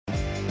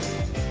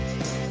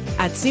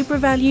At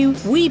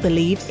SuperValue, we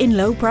believe in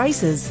low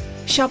prices.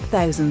 Shop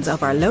thousands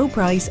of our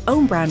low-price,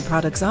 own-brand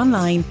products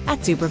online at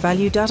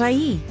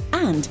supervalue.ie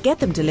and get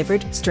them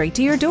delivered straight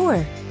to your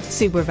door.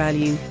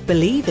 SuperValue.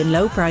 Believe in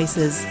low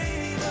prices.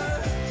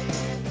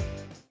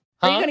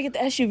 Are you going to get the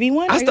SUV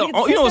one? You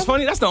know what's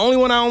funny? That's the only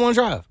one I don't want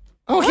to drive.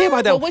 I don't care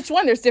about that. Well, which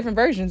one? There's different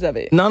versions of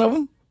it. None of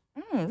them?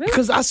 Really?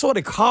 Because I saw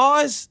the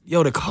cars.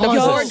 Yo, the cars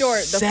are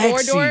sexy.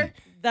 The four-door?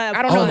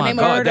 I don't know the name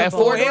of it. That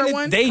four-door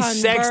one? They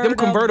sexy. Them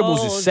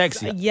convertibles is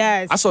sexy.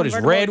 Yes. I saw this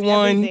red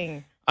one.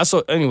 Everything.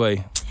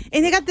 Anyway.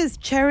 And they got this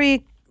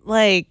cherry,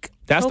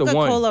 that's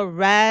Coca-Cola the one.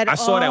 red. I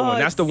saw that one.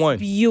 That's the one.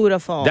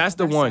 Beautiful. That's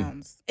the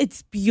one.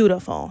 It's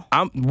beautiful.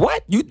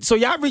 What? So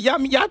y'all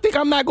think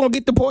I'm not gonna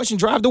get the Porsche and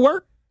drive to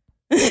work?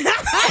 Like 2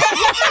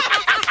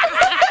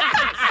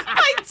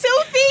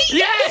 feet?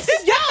 Yes.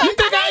 You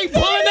think I ain't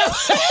pulling up?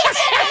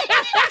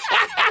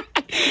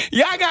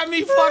 Y'all got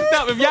me fucked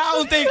up. If y'all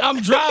don't think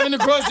I'm driving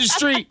across the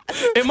street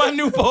in my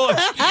new Porsche.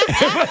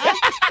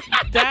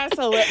 That's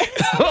hilarious.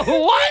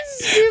 What?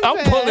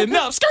 I'm pulling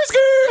up. Skirt,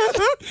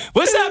 skirt.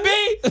 What's up,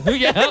 B?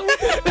 Yeah.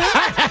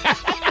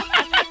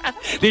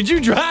 Did you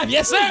drive?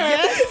 Yes, sir.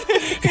 Yes.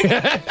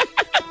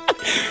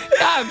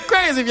 I'm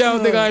crazy if y'all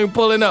don't think I ain't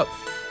pulling up.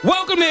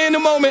 Welcome to In the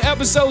Moment,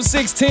 episode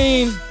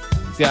 16.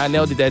 See, I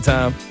nailed it that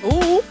time.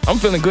 Ooh. I'm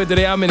feeling good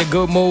today. I'm in a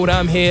good mood.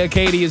 I'm here.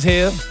 Katie is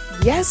here.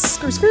 Yes,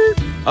 skirt, skirt.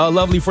 A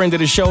lovely friend of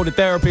the show, the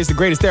therapist, the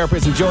greatest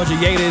therapist in Georgia,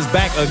 Yada, is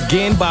back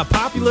again by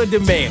popular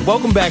demand.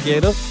 Welcome back,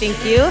 Yada.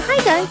 Thank you.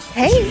 Hi, guys.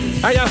 Hey.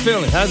 How y'all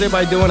feeling? How's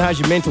everybody doing? How's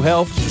your mental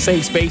health?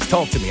 Safe space.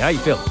 Talk to me. How you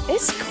feeling?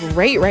 It's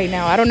great right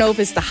now. I don't know if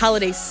it's the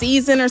holiday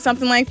season or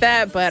something like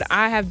that, but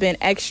I have been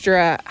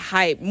extra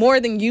hyped, more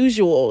than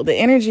usual. The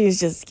energy is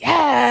just,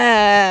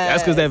 yeah.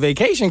 That's because that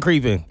vacation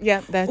creeping.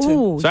 Yeah, that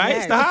too. Right?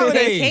 It's the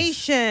holidays.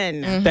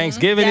 Vacation. Mm-hmm.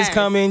 Thanksgiving is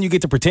coming. You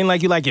get to pretend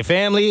like you like your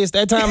family. It's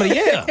that time of the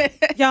year.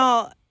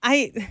 Y'all,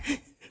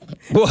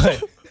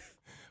 What?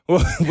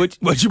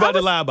 What you about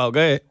to lie about?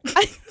 Go ahead.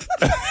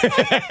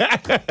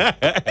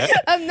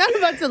 I'm not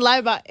about to lie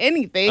about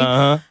anything.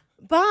 Uh-huh.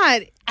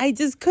 But I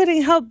just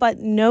couldn't help but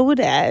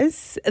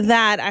notice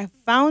that I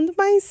found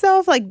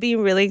myself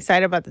being really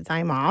excited about the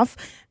time off.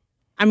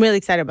 I'm really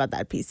excited about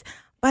that piece.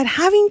 But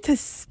having to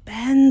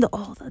spend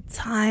all the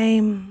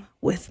time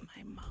with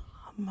my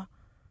mom,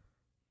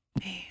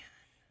 man.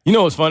 You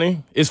know what's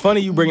funny? It's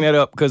funny you bring that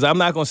up because I'm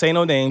not going to say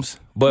no names,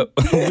 but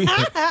I ain't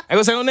going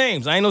to say no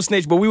names. I ain't no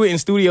snitch, but we were in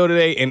studio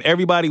today and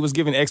everybody was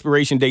giving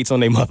expiration dates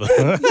on their mother.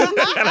 And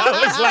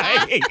I was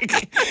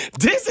like,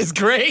 this is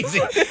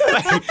crazy.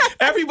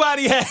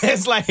 Everybody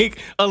has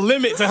a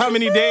limit to how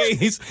many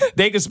days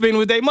they can spend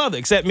with their mother,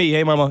 except me.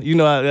 Hey, mama, you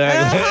know how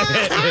except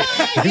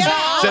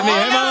me.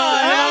 Hey, mama.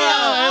 Hey,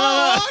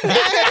 mama. Hey,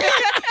 mama.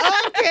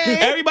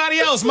 Everybody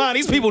else, man,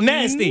 these people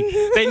nasty.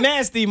 They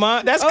nasty,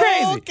 man. That's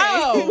crazy. Okay.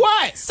 Oh.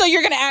 What? So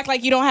you're going to act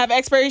like you don't have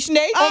expiration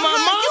date? Oh, my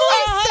mama? You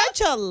are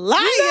such a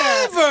liar.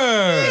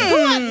 Never.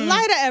 Go on,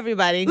 lie to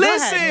everybody. Go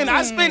Listen, ahead.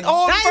 I spent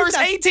all the first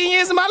 18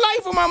 years of my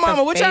life with my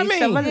mama. What y'all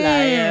mean? Of a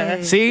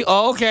liar. See?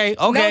 Oh, okay.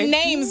 No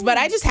names, but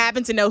I just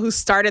happen to know who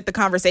started the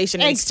conversation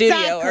in the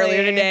studio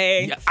earlier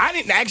today. Yeah, I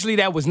didn't actually.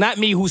 That was not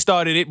me who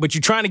started it, but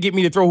you're trying to get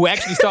me to throw who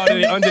actually started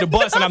it under the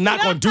bus, and I'm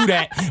not going to do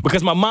that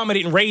because my mama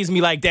didn't raise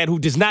me like that, who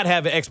does not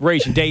have an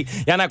expiration date.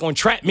 Y'all not going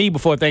to trap me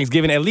before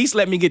Thanksgiving. At least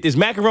let me get this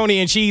macaroni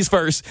and cheese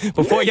first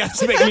before y'all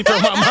expect me to throw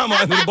my mama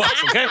under the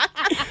bus, okay?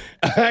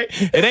 All right?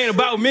 It ain't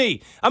about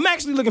me. I'm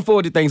actually looking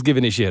forward to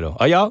Thanksgiving this year, though.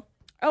 Are y'all?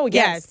 Oh,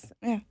 yes.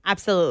 Yeah.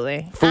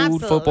 Absolutely. Food,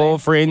 Absolutely. football,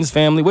 friends,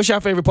 family. What's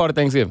your favorite part of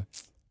Thanksgiving?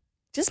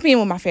 Just being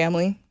with my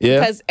family. Yeah.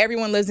 Because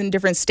everyone lives in a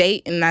different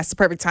state, and that's the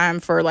perfect time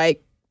for,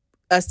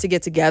 us to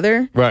get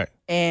together. Right.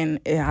 And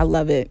I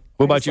love it.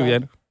 What about you,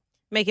 Ed?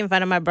 Making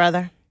fun of my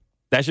brother.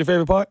 That's your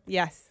favorite part?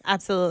 Yes,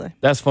 absolutely.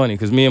 That's funny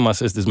because me and my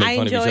sisters make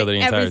fun of each other the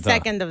entire time. Every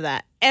second of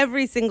that.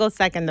 Every single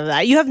second of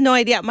that. You have no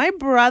idea. My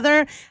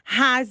brother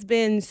has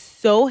been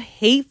so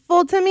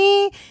hateful to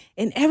me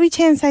in every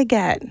chance I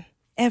get.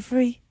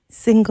 Every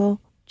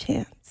single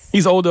chance.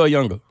 He's older or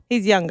younger?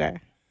 He's younger.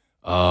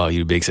 Oh, you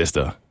the big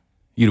sister.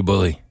 You the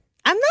bully.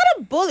 I'm not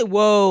a bully.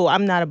 Whoa,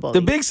 I'm not a bully.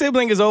 The big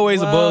sibling is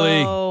always a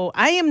bully. Oh,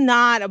 I am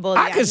not a bully.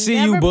 I can see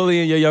you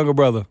bullying your younger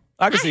brother.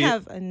 I can see it. I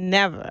have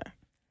never.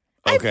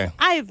 Okay.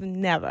 I've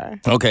never.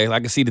 Okay, I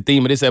can see the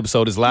theme of this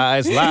episode is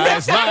lies,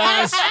 lies,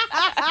 lies.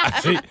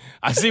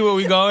 I see where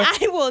we going.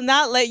 I will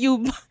not let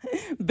you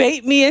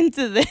bait me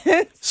into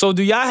this. So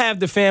do y'all have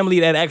the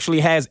family that actually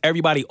has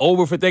everybody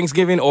over for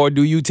Thanksgiving, or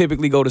do you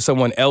typically go to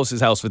someone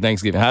else's house for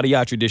Thanksgiving? How do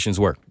y'all traditions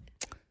work?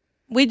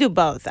 We do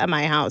both at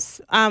my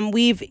house.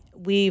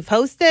 We've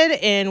hosted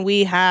and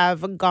we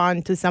have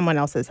gone to someone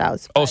else's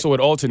house. Oh, so it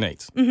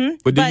alternates. Mm-hmm.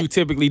 But do you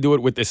typically do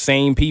it with the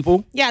same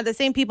people? Yeah, the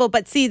same people.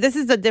 But see, this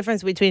is the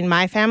difference between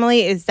my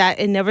family is that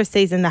it never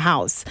stays in the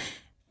house.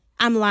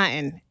 I'm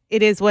Latin.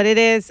 It is what it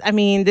is. I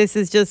mean, this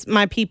is just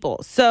my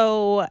people.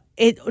 So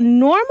it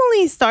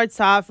normally starts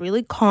off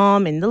really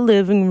calm in the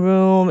living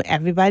room,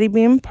 everybody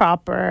being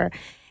proper.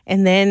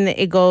 And then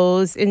it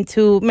goes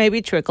into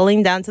maybe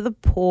trickling down to the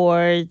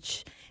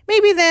porch.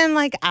 maybe then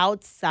like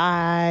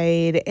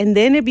outside. And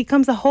then it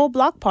becomes a whole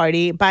block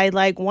party by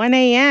like 1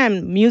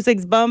 a.m.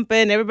 Music's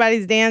bumping,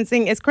 everybody's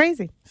dancing. It's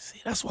crazy. See,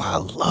 that's why I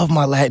love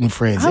my Latin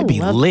friends. They be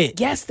lit.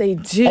 Yes, they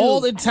do. All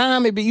the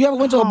time. You ever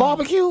went to a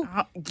barbecue?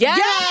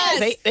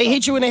 Yes. They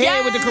hit you in the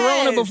head with the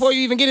Corona before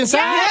you even get inside?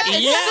 Yes. As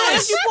soon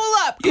as you pull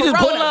up. You just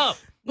Corona. pull up.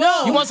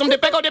 No. You want some de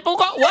peco de puco?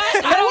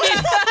 What? I don't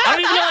even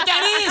know what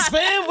that is,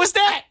 fam. What's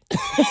that?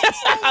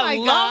 I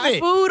love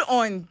it. Food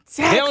on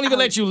deck. They don't even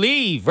let you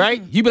leave,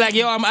 right? You be like,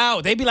 yo, I'm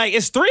out. They be like,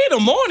 it's 3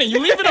 a.m. You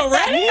leaving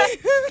already?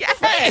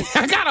 Yes.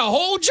 I got a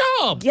whole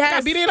job. Yes. I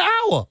gotta be there in an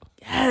hour.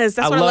 Yes,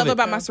 that's what I love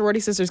about my sorority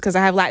sisters, because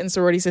I have Latin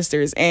sorority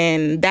sisters,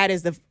 and that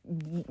is the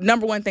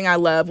number one thing I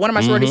love. One of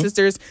my sorority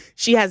sisters,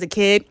 she has a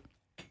kid,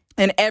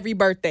 and every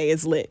birthday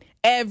is lit.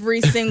 Every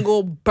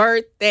single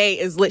birthday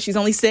is lit. She's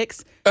only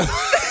 6.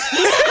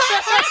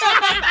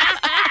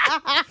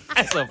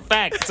 That's a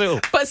fact,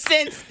 too. But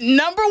since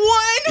number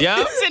 1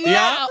 to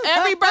now,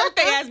 every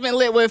birthday has been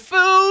lit with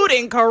food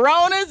and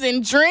Coronas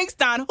and drinks.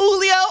 Don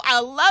Julio, I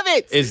love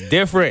it. It's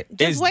different.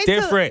 It's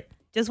different.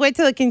 Just wait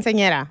till the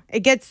quinceañera.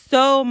 It gets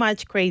so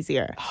much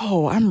crazier.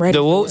 Oh, I'm ready.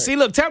 For it. See,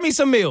 look, tell me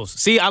some meals.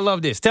 See, I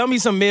love this. Tell me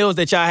some meals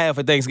that y'all have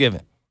for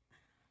Thanksgiving.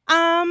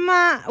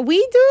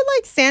 We do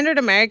like standard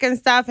American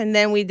stuff, and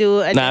then we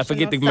do Nah,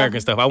 forget the American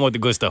stuff. I want the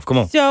good stuff. Come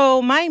on.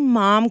 So my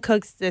mom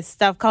cooks this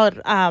stuff called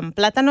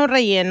plátano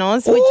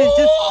rellenos, which is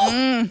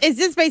just it's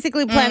just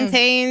basically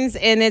plantains,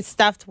 and it's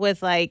stuffed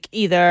with like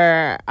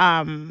either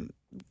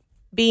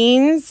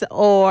beans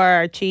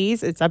or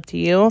cheese. It's up to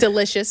you.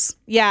 Delicious.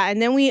 Yeah,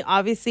 and then we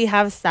obviously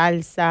have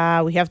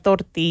salsa, we have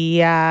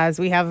tortillas,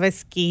 we have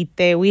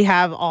esquite, we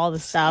have all the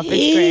stuff.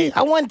 It's great.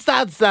 I want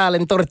salsa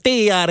and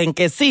tortilla and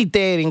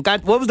quesite and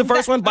what was the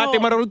first one? Bate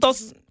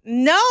marutos?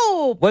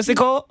 No. What's it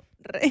called?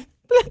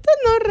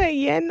 Plátano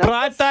relleno.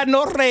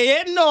 Plátano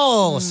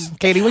rellenos.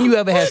 Katie, when you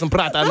ever had some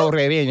plátano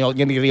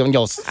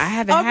rellenos? I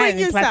haven't I'll had bring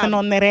any you some.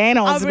 plátano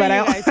rellenos, but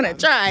I want to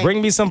try.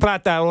 Bring me some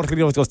plátano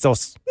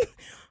rellenos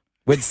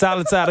with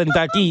salsa and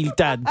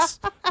taquitas.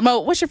 Mo,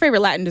 what's your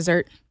favorite Latin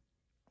dessert?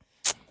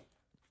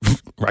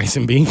 Rice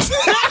and beans.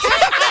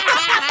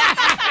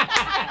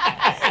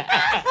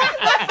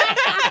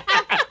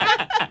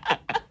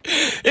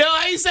 Yo,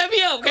 how you set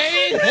me up,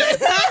 Katie?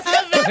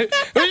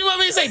 What you want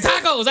me to say?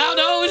 Tacos? I don't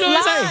know. What you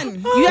want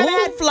me to say? You ever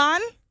had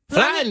flan?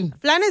 Flan.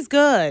 Flan is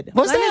good.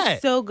 What's flan that?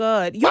 Is so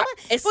good. You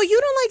It's well, you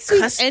don't like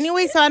sweets custard.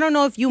 anyway, so I don't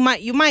know if you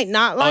might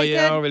not like I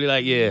it. don't really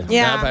like, Yeah. Nah,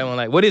 I probably won't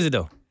like. What is it,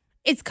 though?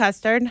 It's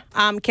custard,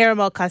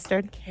 caramel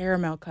custard.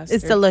 Caramel custard.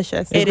 It's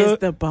delicious. It good? is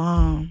the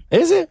bomb.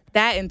 Is it?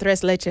 That and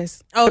tres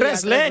leches. Oh,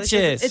 Tres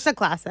leches. It's a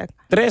classic.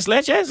 Tres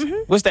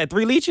leches? What's that,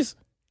 3 leeches?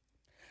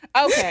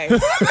 Okay.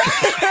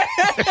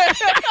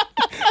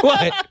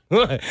 What?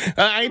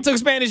 I ain't took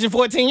Spanish in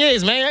 14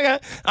 years, man.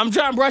 I'm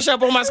trying to brush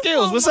up on my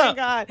skills. What's my up?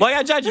 God. Why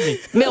y'all judging me?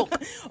 Milk.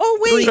 Oh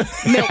wait,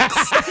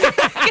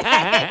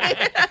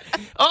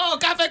 Oh,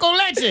 café con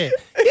leche.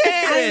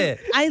 Yeah.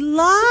 I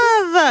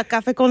love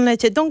café con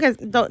leche.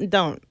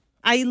 Don't.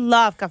 I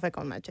love café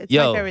con leche. It's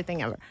my favorite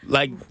thing ever.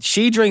 Like,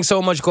 she drinks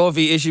so much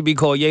coffee, it should be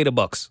called Yada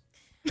Bucks.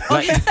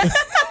 Like,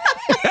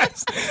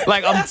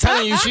 like, I'm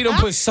telling you, she done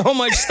put so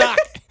much stock.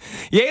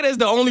 Yada is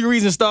the only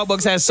reason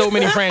Starbucks has so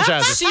many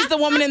franchises. She's the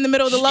woman in the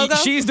middle of the logo.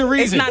 She's the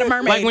reason. It's not a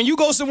mermaid. Like, when you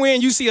go somewhere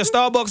and you see a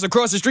Starbucks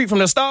across the street from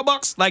the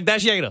Starbucks, like,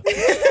 that's Yada.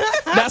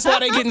 That's why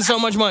they getting so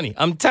much money.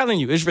 I'm telling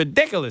you, it's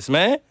ridiculous,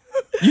 man.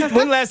 When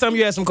the last time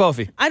you had some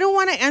coffee? I don't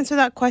want to answer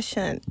that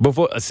question.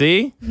 Before,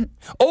 see?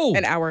 Oh,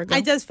 An hour ago.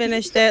 I just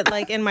finished it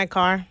like in my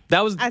car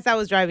as I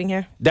was driving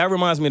here. that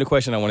reminds me of the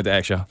question I wanted to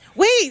ask y'all.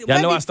 Wait,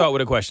 Y'all know I start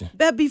with a question.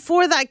 But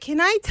before that,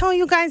 can I tell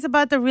you guys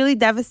about the really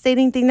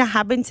devastating thing that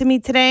happened to me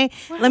today?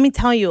 Let me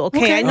tell you,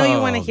 okay? I know you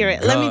want to hear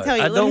it. Let me tell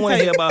you. I don't want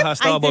to hear about how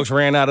Starbucks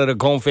ran out of the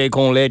café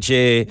con leche.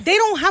 They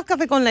don't have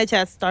café con leche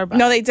at Starbucks.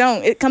 No, they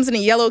don't. It comes in a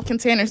yellow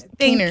container.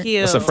 Thank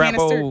you. It's a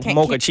frappo,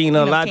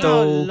 mochaccino, latte,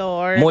 Oh,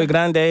 Lord. muy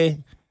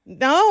grande.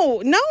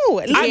 No.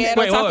 Yeah,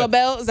 Taco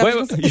Bell. Is that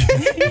what you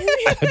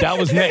said? That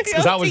was next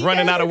because I was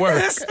running out of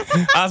words.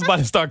 I was about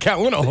to start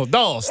counting. Uno,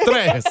 dos,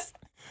 tres.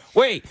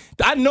 Wait,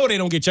 I know they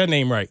don't get your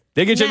name right.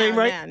 They get your name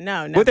right?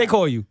 No. What they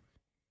call you?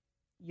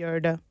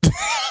 Yerda.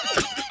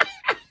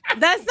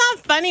 That's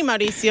not funny,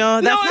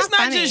 Mauricio. No, it's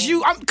not just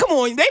you. Come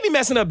on, they be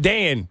messing up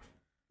Dan.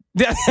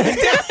 They'll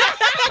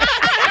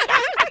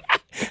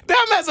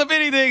mess up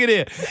anything in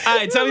here. All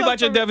right, tell me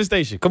about your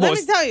devastation. Come on. Let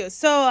me tell you.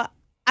 So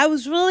I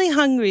was really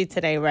hungry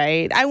today,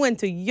 right? I went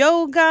to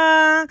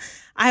yoga.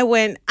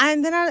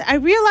 And then I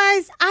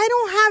realized I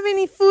don't have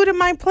any food in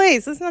my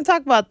place. Let's not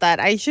talk about that.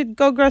 I should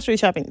go grocery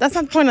shopping. That's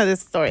not the point of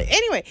this story.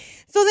 Anyway,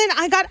 so then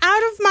I got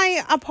out of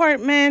my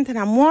apartment and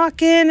I'm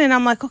walking and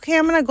I'm like, okay,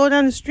 I'm going to go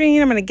down the street.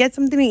 I'm going to get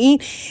something to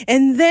eat.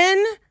 And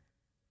then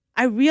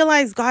I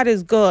realized God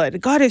is good.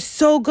 God is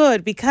so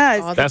good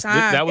because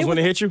That was when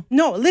it hit you?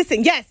 no,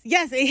 listen, yes,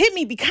 it hit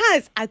me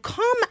because I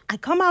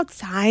come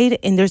outside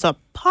and there's a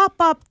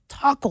pop-up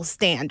taco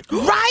stand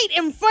right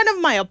in front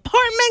of my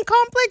apartment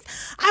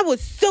complex. I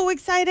was so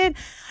excited.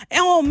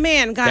 Oh,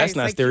 man, guys. That's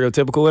not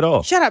stereotypical at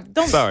all. Shut up.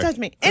 Don't judge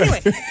me. Anyway,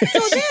 so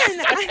then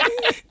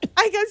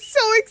I got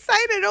so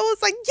excited. I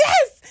was like,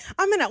 yes,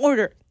 I'm going to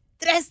order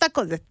 3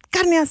 tacos de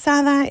carne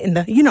asada in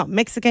the,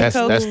 Mexican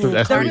code. That's three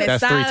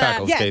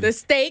tacos, Yeah, Katie. the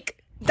steak.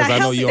 Because I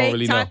know you don't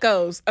really know.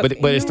 Tacos. But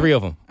it's 3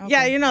 of them. Okay.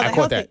 Yeah,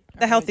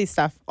 the healthy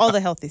stuff. All the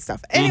healthy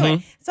stuff.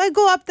 Anyway, so I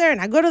go up there and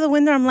I go to the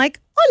window. I'm like,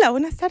 hola,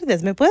 buenas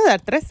tardes. ¿Me puede dar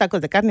 3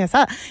 tacos de carne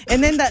asada?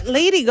 And then that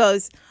lady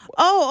goes,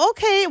 oh,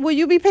 okay. Will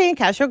you be paying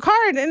cash or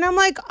card? And I'm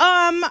like,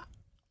 I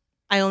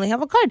only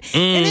have a card.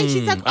 And then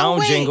she's like, I don't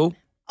wait. jingle.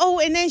 Oh,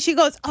 and then she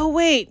goes, oh,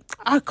 wait,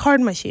 our card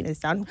machine is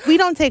down. We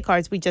don't take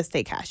cards. We just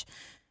take cash.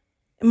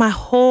 My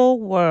whole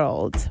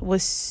world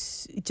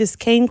just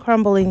came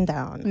crumbling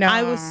down. No.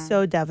 I was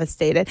so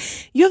devastated.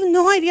 You have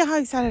no idea how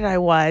excited I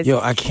was. Yo,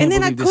 I can't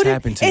believe this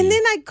happened to you. And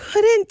then I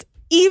couldn't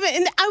even,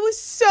 and I was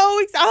so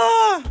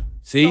excited.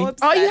 See? So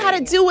All you had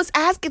to do was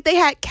ask if they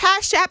had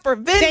Cash App or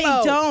Venmo. They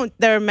don't.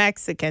 They're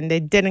Mexican. They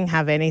didn't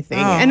have anything.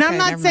 Oh, and okay, I'm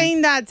not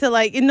saying that to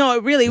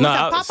really. It was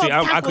a pop-up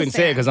taco I couldn't say it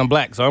stand. because I'm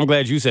black, so I'm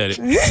glad you said it.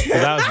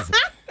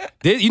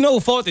 You know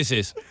whose fault this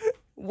is?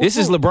 This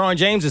is LeBron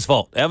James's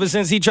fault. Ever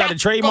since he tried to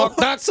trademark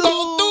Taco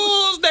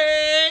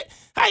Tuesday.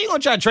 How you gonna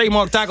try to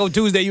trademark Taco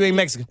Tuesday? You ain't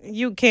Mexican.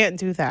 You can't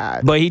do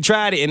that. But he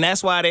tried it, and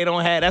that's why they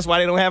don't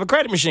have a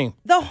credit machine.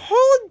 The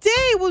whole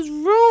day was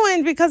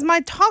ruined because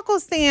my taco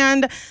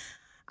stand.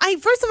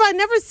 First of all, I'd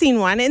never seen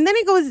one, and then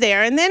it goes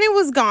there, and then it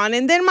was gone,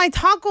 and then my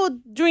taco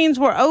dreams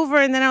were over,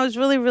 and then I was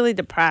really, really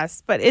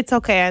depressed. But it's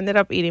okay. I ended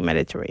up eating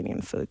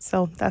Mediterranean food,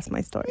 so that's my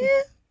story.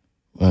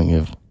 Yeah.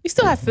 You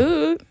still have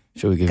food.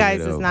 Should we give Guys,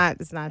 you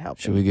it's not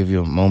helping. Should we give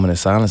you a moment of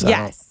silence?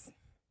 Yes.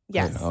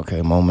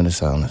 Okay, moment of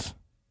silence.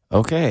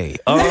 Okay.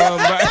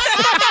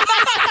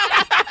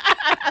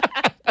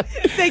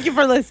 Thank you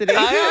for listening.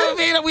 I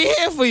mean, we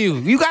here for you.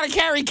 You got to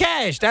carry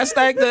cash. That's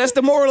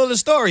the moral of the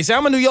story. See,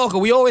 I'm a New Yorker.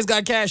 We always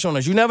got cash on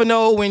us. You never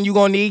know when you're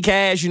going to need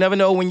cash. You never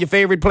know when your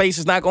favorite place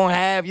is not going to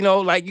have, you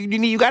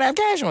got to have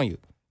cash on you.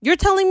 You're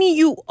telling me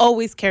you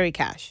always carry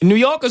cash? New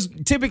Yorkers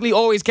typically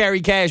always carry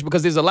cash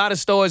because there's a lot of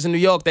stores in New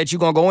York that you're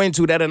going to go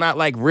into that are not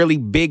like really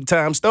big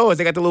time stores.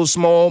 They got the little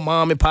small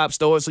mom and pop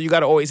stores, so you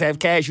got to always have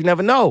cash. You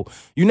never know.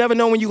 You never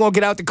know when you're going to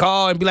get out the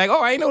car and be like,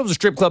 oh, I didn't know there was a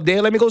strip club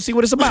there. Let me go see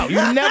what it's about. You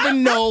never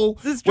know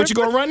what you're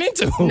going to run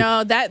into.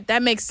 No,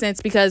 that makes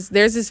sense because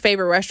there's this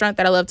favorite restaurant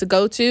that I love to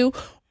go to,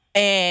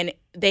 and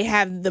they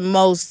have the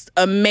most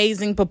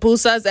amazing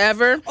pupusas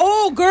ever.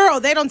 Oh,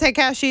 girl, they don't take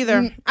cash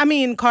either. I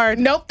mean, card.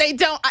 Nope, they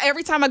don't.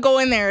 Every time I go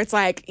in there, it's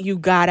like, you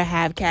gotta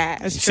have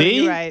cash. That's true,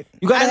 See? you're right.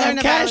 You got to I have learned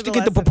a cash to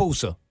valuable get the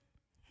pupusa.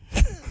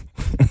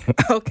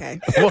 Okay.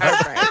 All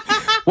right.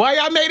 Why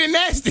y'all made it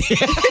nasty?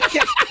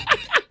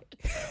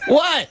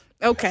 What?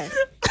 Okay.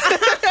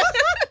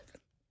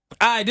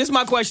 All right, this is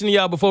my question to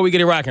y'all before we get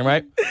it rocking,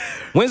 right?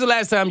 When's the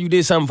last time you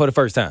did something for the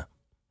first time?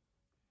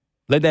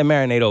 Let that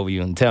marinate over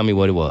you and tell me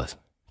what it was.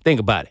 Think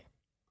about it.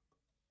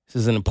 This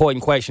is an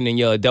important question in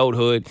your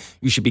adulthood.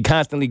 You should be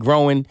constantly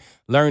growing,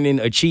 learning,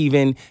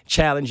 achieving,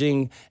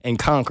 challenging, and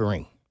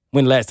conquering.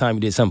 When the last time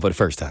you did something for the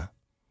first time?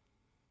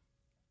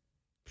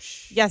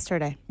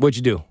 Yesterday. What'd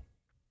you do?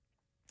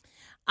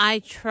 I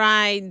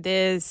tried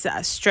this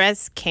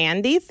stress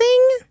candy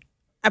thing.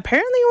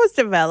 Apparently it was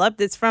developed.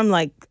 It's from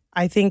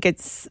I think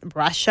it's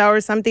Russia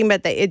or something,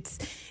 but it's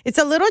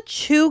a little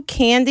chew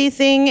candy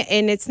thing,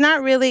 and it's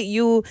not really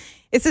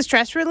it's a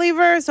stress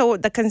reliever, so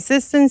the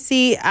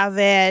consistency of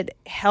it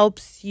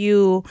helps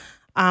you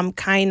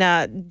kind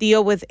of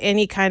deal with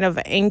any kind of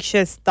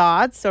anxious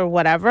thoughts or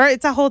whatever.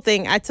 It's a whole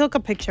thing. I took a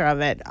picture of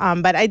it,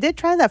 but I did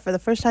try that for the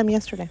first time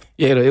yesterday.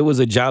 Yeah, it was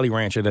a Jolly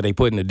Rancher that they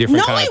put in a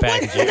different kind of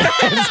packaging.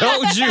 I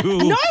told you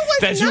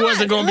that you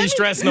wasn't going to be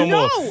stressed no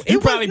more.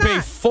 You probably paid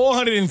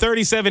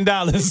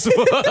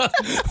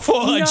 $437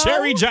 for a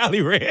cherry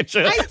Jolly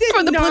Rancher. I did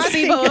For the not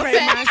placebo think very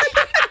effect. much.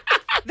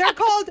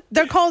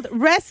 They're called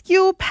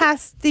Rescue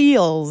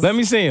Pastilles. Let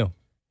me see them.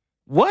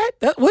 What?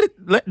 That look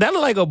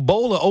like a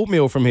bowl of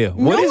oatmeal from here.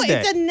 What is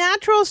that? It's a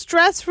natural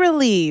stress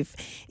relief.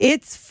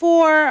 It's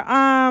for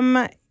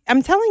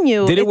I'm telling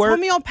you, Did it it's work?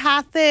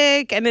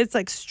 homeopathic and it's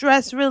like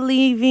stress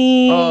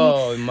relieving.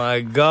 Oh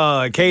my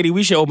God, Katie,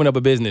 we should open up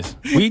a business.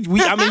 I mean,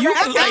 you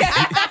can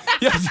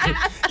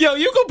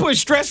you can put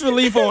stress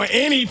relief on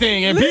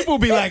anything, and people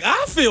be like,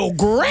 I feel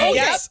great.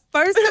 Yep.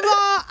 First of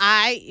all,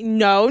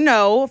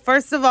 no.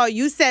 First of all,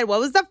 you said what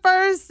was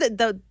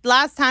the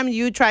last time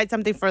you tried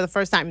something for the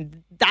first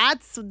time?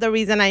 That's the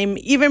reason I'm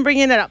even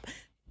bringing it up.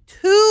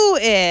 2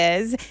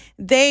 is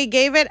they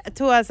gave it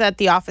to us at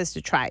the office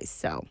to try.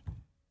 So,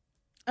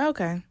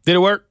 Okay. Did it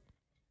work?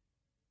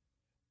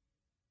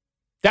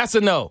 That's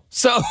a no.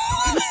 So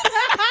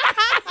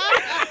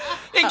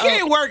it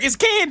can't work. It's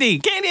candy.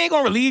 Candy ain't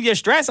gonna relieve your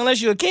stress unless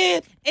you're a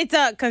kid. it's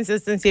a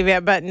consistency of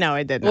it, but no,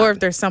 it did not. Or if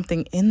there's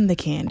something in the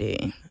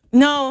candy.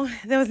 No,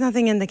 there was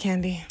nothing in the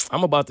candy.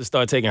 I'm about to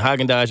start taking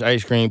Haagen-Dazs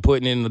ice cream,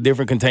 putting it in a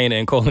different container,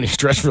 and calling it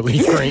stress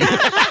relief cream.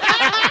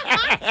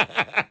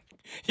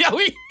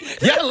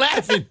 Y'all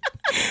laughing.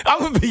 I'm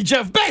going to be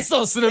Jeff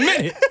Bezos in a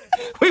minute.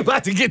 We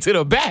about to get to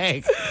the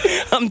bag.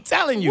 I'm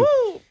telling you.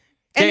 Woo.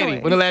 Katie,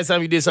 when the last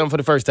time you did something for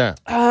the first time?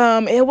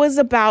 It was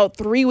about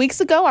 3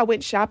 weeks ago. I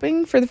went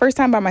shopping for the first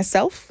time by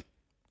myself.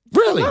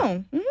 Really?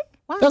 Alone. Mm-hmm.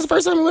 Wow. That was the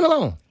first time you went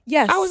alone?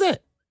 Yes. How was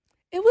that?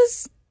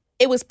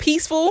 It was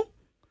peaceful,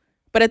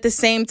 but at the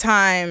same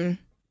time,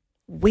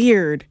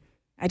 weird.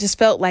 I just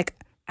felt like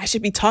I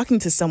should be talking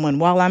to someone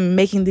while I'm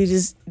making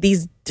these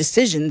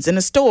decisions in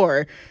a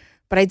store.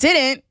 But I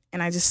didn't,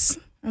 and I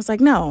was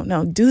like, no,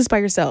 do this by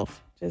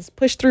yourself. Just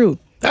push through.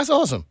 That's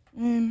awesome.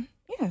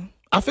 Yeah.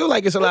 I feel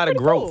like it's a lot of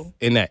growth cool.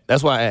 in that.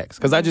 That's why I asked.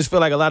 Because I just feel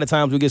like a lot of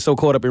times we get so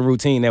caught up in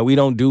routine that we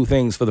don't do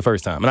things for the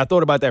first time. And I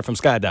thought about that from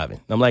skydiving.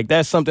 I'm like,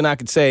 that's something I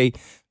could say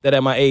that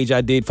at my age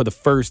I did for the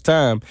first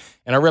time.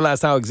 And I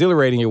realized how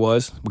exhilarating it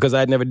was because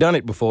I had never done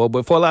it before,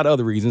 but for a lot of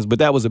other reasons. But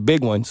that was a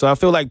big one. So I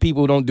feel like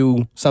people don't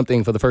do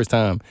something for the first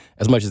time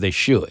as much as they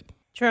should.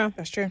 True.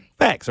 That's true.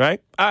 Facts, right?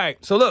 All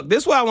right. So look,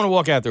 this is what I want to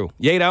walk out through.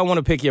 Yada, I want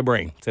to pick your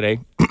brain today.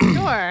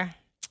 Sure.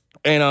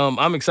 And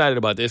I'm excited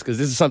about this because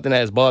this is something that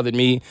has bothered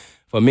me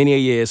for many a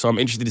years, so I'm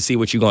interested to see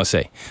what you're going to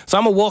say. So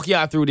I'm going to walk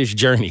y'all through this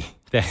journey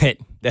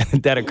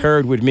that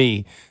occurred with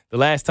me the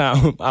last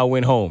time I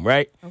went home,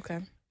 right? Okay.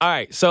 All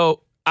right,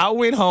 so I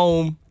went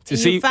home to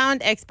see... You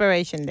found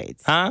expiration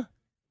dates. Huh?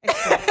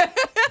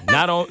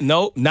 Not on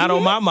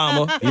my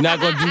mama. You're not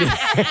going to do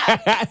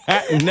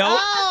that. No.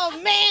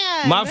 Oh,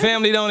 man. My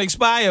family don't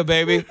expire,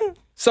 baby.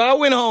 So I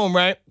went home,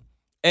 right?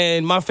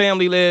 And my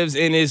family lives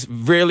in this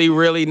really,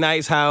 really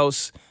nice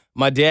house.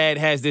 My dad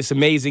has this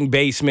amazing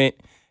basement.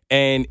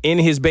 And in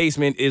his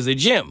basement is a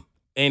gym.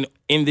 And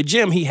in the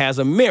gym, he has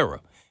a mirror.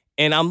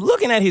 And I'm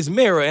looking at his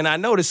mirror, and I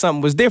noticed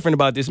something was different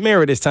about this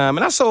mirror this time.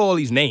 And I saw all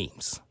these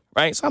names,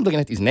 right? So I'm looking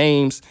at these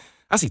names.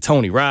 I see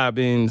Tony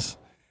Robbins.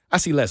 I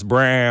see Les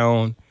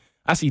Brown.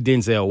 I see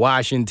Denzel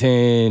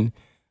Washington.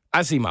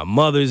 I see my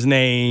mother's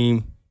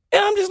name.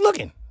 And I'm just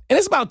looking. And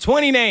it's about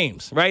 20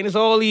 names, right? And it's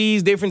all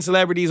these different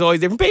celebrities, all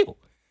these different people.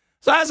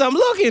 So as I'm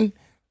looking,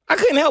 I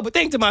couldn't help but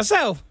think to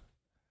myself,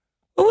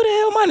 well, who the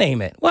hell my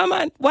name at?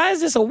 Why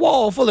is this a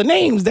wall full of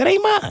names that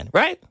ain't mine,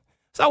 right?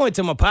 So I went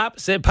to my pop,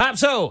 said, Pop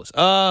So's,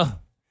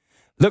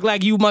 look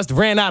like you must have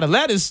ran out of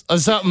letters or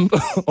something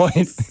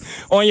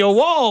on your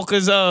wall,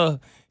 because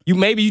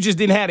maybe you just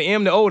didn't have the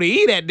M, the O, the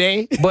E that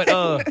day, but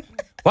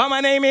why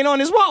my name ain't on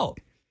this wall?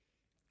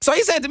 So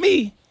he said to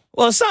me,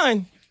 well,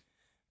 son,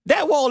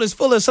 that wall is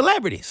full of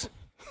celebrities.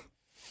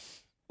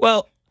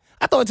 Well,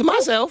 I thought to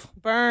myself,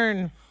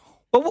 burn.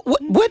 Well,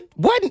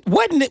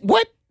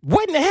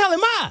 what in the hell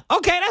am I?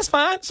 Okay, that's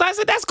fine. So I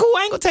said, that's cool.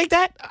 I ain't gonna take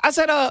that. I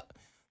said,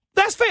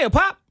 that's fair,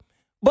 Pop.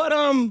 But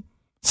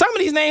some of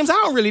these names I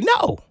don't really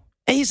know.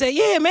 And he said,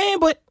 yeah, man,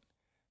 but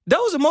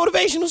those are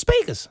motivational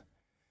speakers.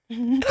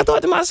 And I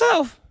thought to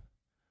myself,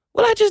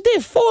 well, I just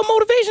did 4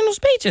 motivational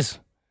speeches.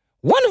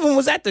 One of them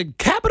was at the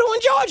Capitol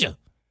in Georgia.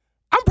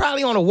 I'm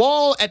probably on a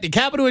wall at the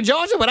Capitol in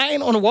Georgia, but I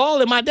ain't on a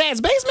wall in my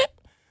dad's basement.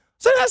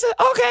 So I said,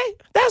 okay,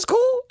 that's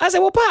cool. I said,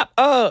 well, Pop,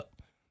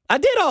 I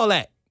did all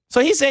that. So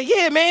he said,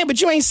 yeah, man,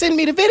 but you ain't sending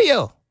me the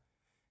video.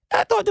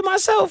 I thought to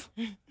myself,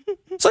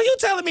 so you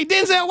telling me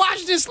Denzel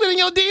Washington slid in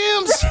your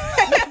DMs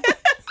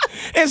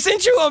and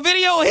sent you a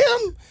video of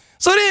him?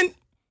 So then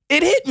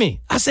it hit me.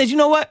 I said, you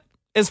know what?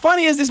 As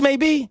funny as this may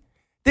be,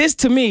 this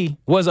to me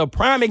was a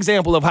prime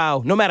example of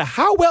how no matter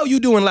how well you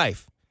do in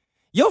life,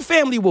 your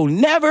family will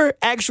never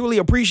actually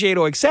appreciate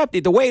or accept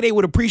it the way they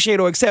would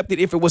appreciate or accept it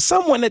if it was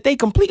someone that they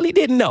completely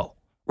didn't know,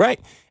 right?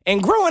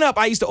 And growing up,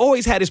 I used to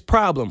always have this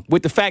problem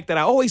with the fact that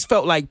I always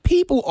felt like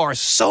people are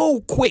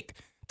so quick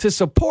to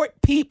support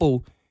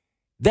people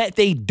that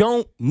they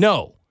don't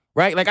know,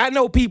 right? Like I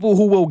know people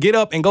who will get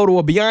up and go to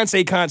a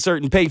Beyonce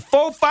concert and pay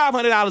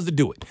 $400-500 to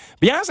do it.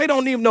 Beyonce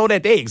don't even know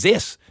that they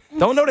exist.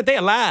 Don't know that they're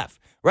alive,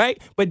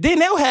 right? But then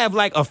they'll have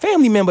like a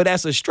family member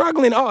that's a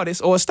struggling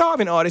artist or a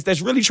starving artist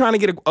that's really trying to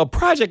get a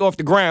project off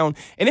the ground,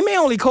 and it may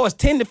only cost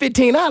 $10 to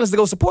 $15 to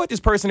go support this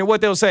person, and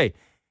what they'll say,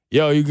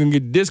 yo, you can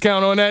get a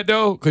discount on that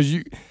though?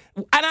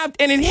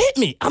 And it hit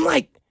me. I'm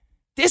like,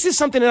 this is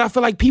something that I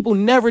feel like people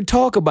never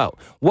talk about.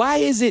 Why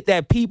is it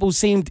that people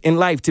seem in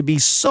life to be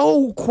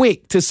so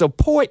quick to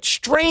support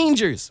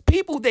strangers,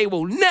 people they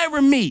will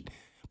never meet,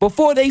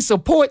 before they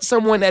support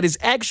someone that is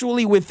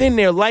actually within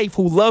their life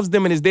who loves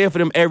them and is there for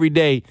them every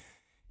day?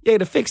 Yeah,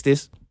 to fix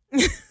this.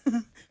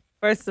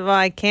 First of all,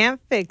 I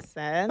can't fix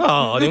it.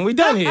 Oh, then we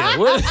done here.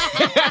 What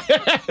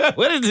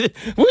is it?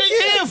 What are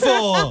you here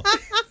for?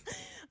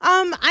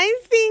 I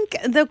think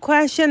the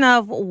question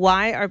of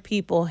why are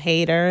people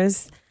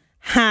haters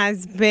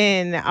has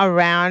been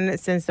around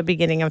since the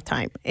beginning of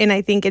time. And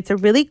I think it's a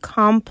really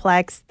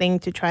complex thing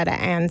to try to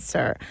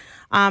answer.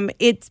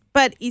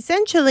 But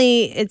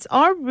essentially, it's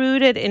all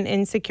rooted in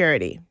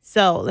insecurity.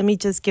 So let me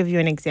just give you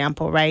an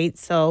example, right?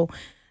 So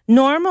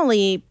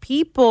normally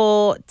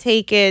people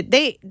take it,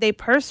 they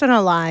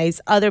personalize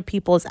other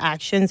people's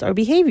actions or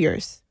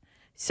behaviors.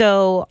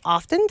 So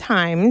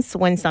oftentimes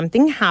when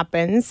something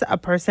happens, a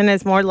person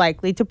is more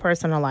likely to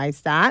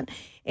personalize that.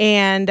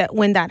 And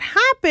when that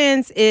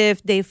happens,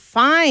 if they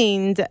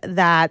find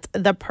that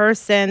the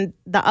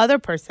other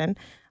person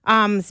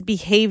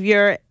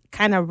behavior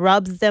kind of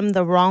rubs them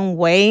the wrong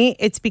way,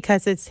 it's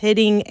because it's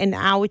hitting an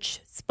ouch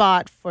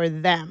spot for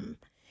them.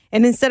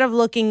 And instead of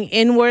looking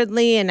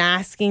inwardly and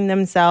asking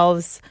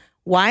themselves,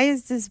 why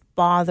is this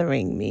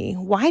bothering me?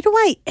 Why do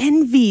I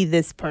envy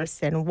this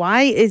person?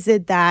 Why is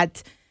it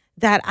that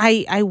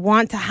I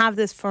want to have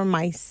this for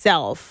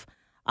myself?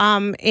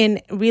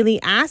 And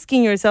really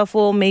asking yourself,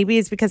 well, maybe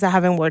it's because I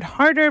haven't worked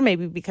harder,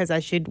 maybe because I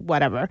should,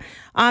 whatever.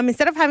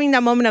 Instead of having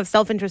that moment of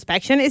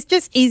self-introspection, it's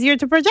just easier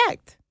to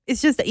project.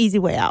 It's just the easy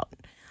way out.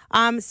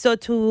 So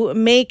to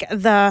make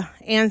the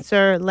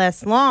answer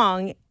less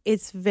long,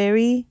 it's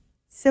very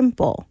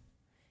simple.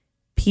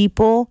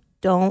 People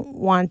don't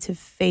want to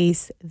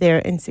face their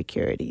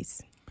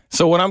insecurities.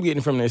 So what I'm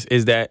getting from this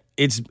is that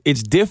it's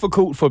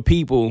difficult for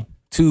people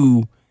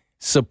to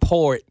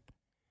support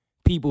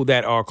people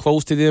that are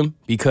close to them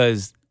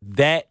because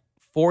that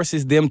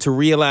forces them to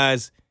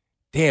realize,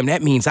 damn,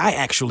 that means I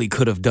actually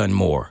could have done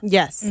more.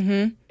 Yes.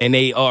 Mm-hmm. And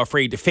they are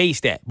afraid to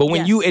face that. But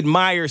when you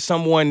admire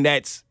someone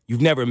that's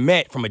you've never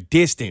met from a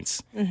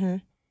distance,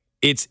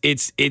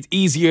 it's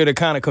easier to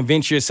kind of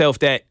convince yourself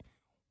that,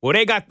 well,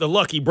 they got the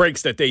lucky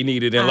breaks that they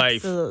needed in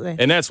life.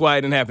 And that's why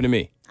it didn't happen to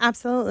me.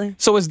 Absolutely.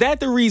 So is that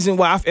the reason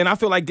why, and I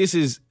feel like this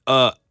is,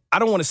 I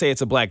don't want to say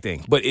it's a black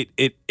thing, but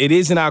it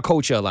is in our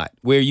culture a lot,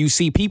 where you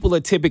see people are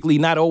typically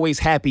not always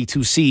happy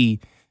to see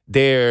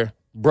their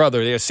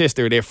brother, their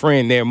sister, their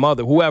friend, their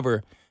mother,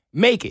 whoever,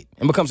 make it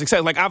and become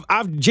successful. Like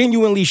I've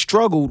genuinely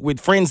struggled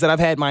with friends that I've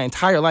had my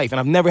entire life, and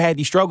I've never had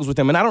these struggles with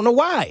them, and I don't know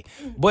why.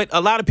 But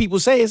a lot of people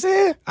say,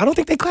 I don't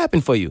think they're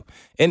clapping for you.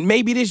 And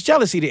maybe there's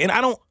jealousy there, and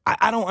I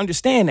don't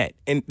understand that.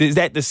 And is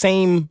that the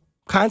same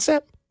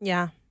concept?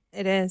 Yeah,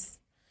 it is.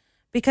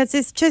 Because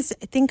it's just,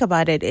 think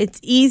about it. It's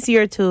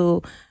easier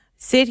to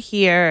sit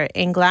here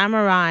and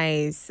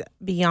glamorize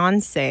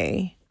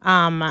Beyonce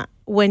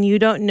when you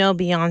don't know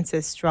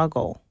Beyonce's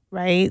struggle,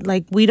 right?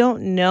 Like, we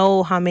don't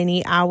know how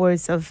many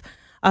hours of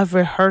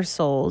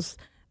rehearsals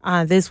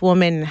this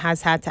woman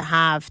has had to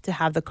have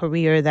the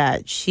career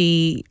that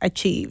she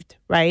achieved,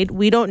 right?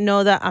 We don't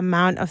know the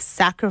amount of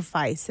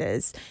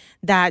sacrifices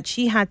that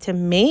she had to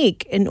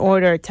make in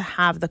order to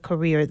have the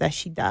career that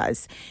she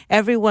does.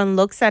 Everyone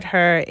looks at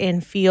her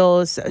and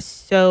feels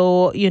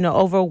so,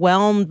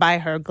 overwhelmed by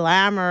her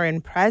glamour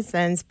and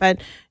presence, but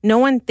no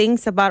one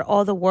thinks about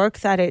all the work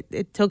that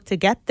it took to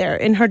get there.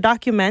 In her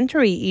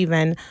documentary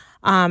even,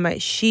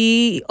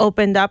 she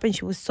opened up and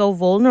she was so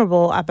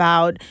vulnerable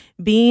about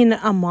being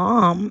a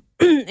mom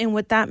and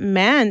what that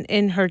meant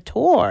in her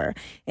tour,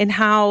 and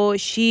how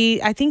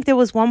I think there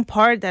was one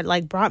part that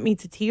like brought me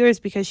to tears,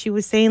 because she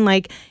was saying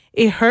like,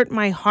 it hurt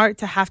my heart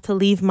to have to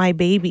leave my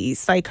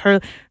babies, like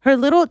her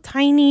little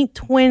tiny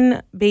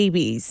twin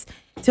babies,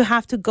 to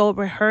have to go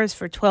rehearse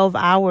for 12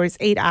 hours,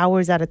 8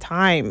 hours at a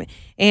time.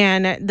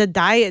 And the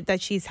diet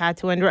that she's had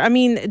to endure. I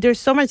mean, there's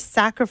so much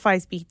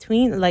sacrifice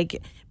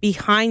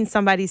behind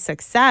somebody's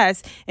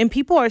success, and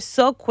people are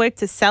so quick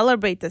to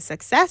celebrate the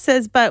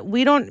successes, but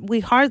we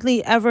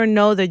hardly ever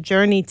know the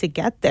journey to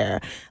get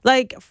there.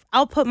 Like,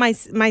 I'll put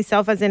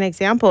myself as an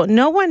example.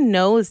 No one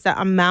knows the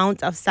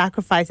amount of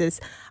sacrifices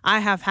I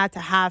have had to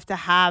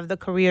have the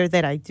career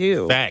that I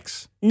do.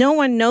 Facts. No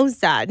one knows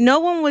that. No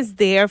one was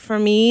there for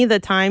me the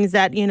times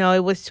that,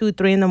 it was 2,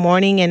 3 in the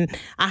morning and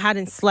I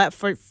hadn't slept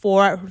for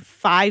 4 or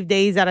 5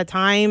 days at a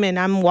time, and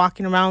I'm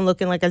walking around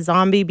looking like a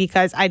zombie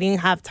because I didn't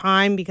have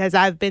time, because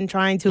I've been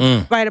trying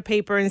to write a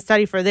paper and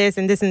study for this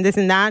and this and this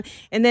and that.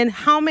 And then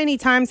how many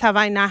times have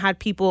I not had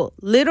people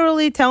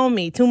literally tell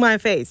me to my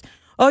face,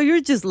 oh,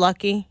 you're just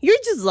lucky. You're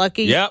just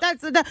lucky. Yep.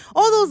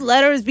 All those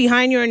letters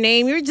behind your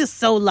name, you're just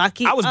so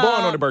lucky. I was born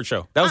on the Burt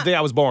Show. That was the day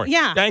I was born.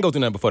 Yeah. I ain't go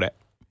through nothing before that.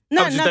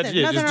 No,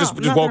 just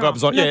woke up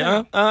and saw,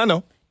 I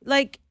know.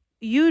 Like,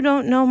 you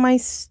don't know my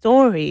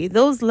story.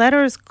 Those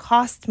letters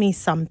cost me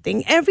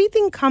something.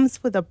 Everything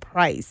comes with a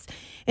price.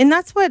 And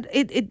that's what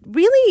it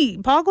really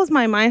boggles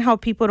my mind, how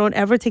people don't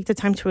ever take the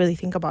time to really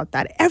think about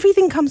that.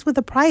 Everything comes with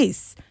a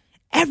price.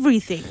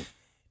 Everything.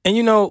 And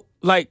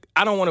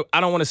I don't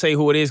want to say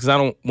who it is because I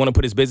don't want to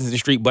put his business in the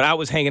street, but I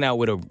was hanging out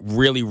with a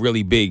really,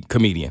 really big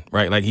comedian,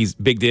 right? Like, he's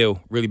big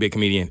deal, really big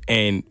comedian.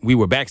 And we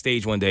were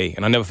backstage one day,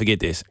 and I'll never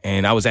forget this.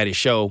 And I was at his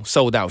show,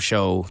 sold out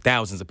show,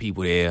 thousands of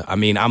people there. I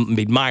mean, I'm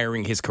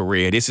admiring his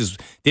career. This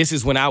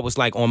is when I was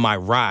like on my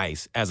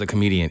rise as a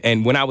comedian.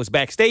 And when I was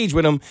backstage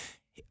with him,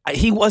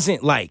 he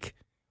wasn't like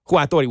who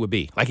I thought he would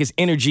be. Like, his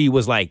energy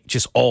was like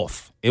just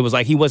off. It was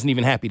like he wasn't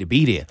even happy to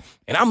be there.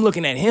 And I'm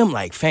looking at him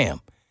like,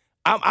 fam,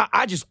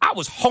 I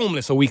was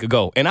homeless a week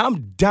ago, and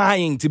I'm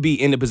dying to be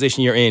in the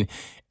position you're in.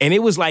 And it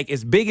was like,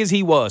 as big as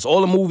he was, all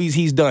the movies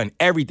he's done,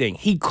 everything,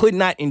 he could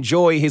not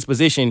enjoy his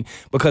position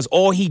because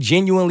all he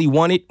genuinely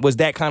wanted was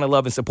that kind of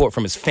love and support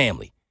from his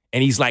family.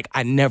 And he's like,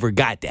 I never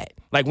got that.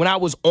 Like, when I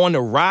was on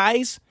the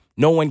rise,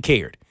 no one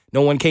cared.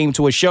 No one came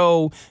to a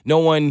show.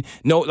 And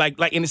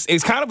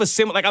it's kind of a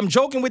similar, like I'm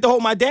joking with the whole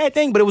my dad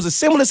thing, but it was a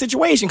similar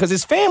situation because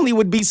his family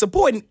would be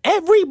supporting.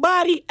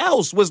 Everybody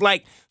else was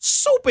like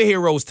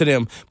superheroes to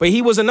them, but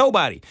he was a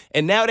nobody.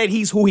 And now that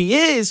he's who he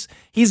is,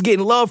 he's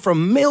getting love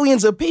from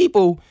millions of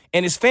people,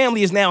 and his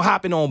family is now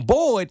hopping on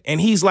board, and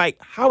he's like,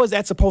 how is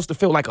that supposed to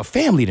feel like a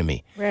family to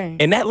me? Right.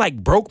 And that like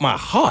broke my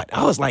heart.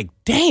 I was like,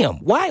 damn,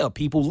 why are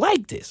people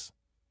like this?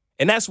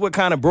 And that's what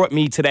kind of brought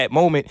me to that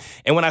moment.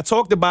 And when I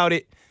talked about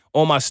it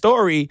on my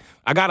story,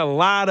 I got a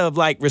lot of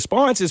like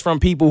responses from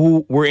people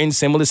who were in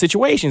similar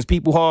situations,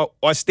 people who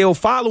are still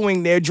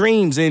following their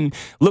dreams and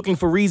looking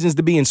for reasons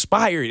to be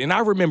inspired. And I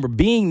remember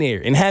being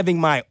there and having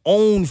my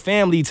own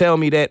family tell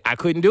me that I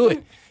couldn't do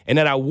it and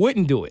that I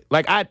wouldn't do it.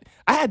 Like I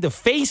had to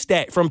face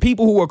that from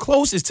people who were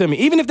closest to me,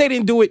 even if they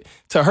didn't do it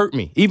to hurt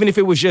me, even if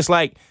it was just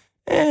like,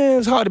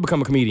 it's hard to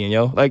become a comedian,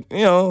 yo. Like,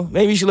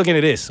 maybe you should look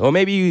into this. Or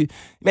maybe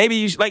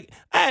you should, like,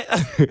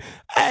 I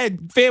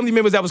had family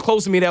members that was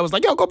close to me that was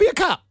like, yo, go be a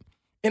cop.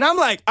 And I'm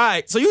like, all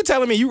right, so you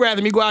telling me you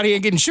rather me go out here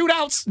and get in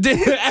shootouts than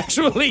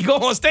actually go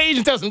on stage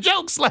and tell some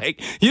jokes?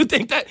 Like, you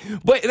think that?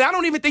 But I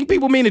don't even think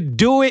people mean to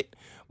do it.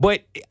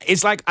 But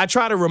it's like I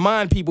try to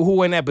remind people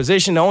who are in that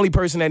position, the only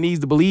person that needs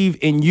to believe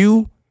in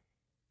you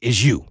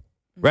is you,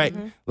 right?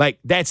 Mm-hmm. Like,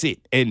 that's it.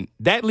 And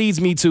that leads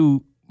me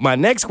to my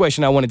next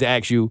question I wanted to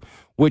ask you,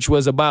 which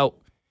was about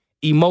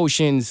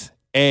emotions.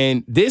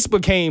 And this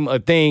became a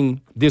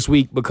thing this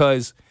week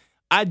because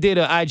I did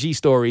an IG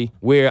story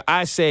where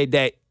I said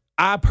that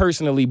I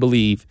personally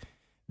believe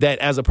that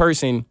as a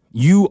person,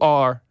 you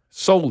are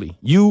solely,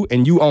 you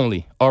and you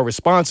only, are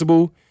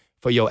responsible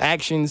for your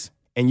actions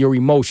and your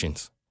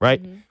emotions,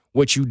 right? Mm-hmm.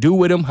 What you do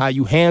with them, how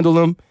you handle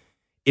them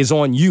is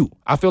on you.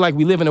 I feel like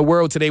we live in a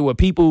world today where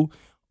people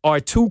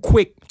are too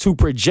quick to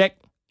project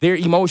their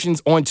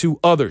emotions onto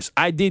others.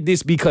 I did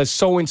this because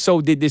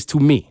so-and-so did this to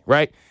me,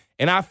 right?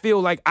 And I feel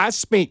like I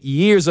spent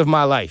years of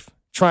my life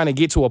trying to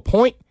get to a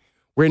point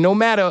where no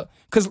matter,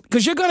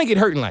 because you're going to get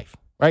hurt in life,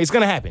 right? It's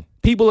going to happen.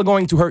 People are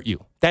going to hurt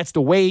you. That's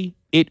the way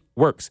it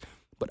works.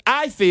 But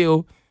I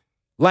feel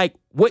like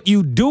what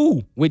you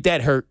do with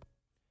that hurt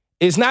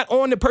is not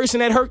on the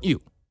person that hurt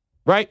you,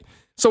 right?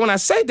 So when I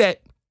said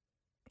that,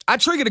 I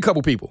triggered a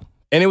couple people.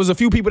 And it was a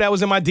few people that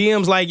was in my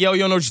DMs like, yo, you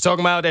don't know what you're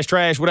talking about. That's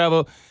trash,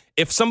 whatever.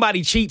 If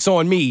somebody cheats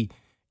on me,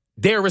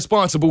 they're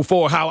responsible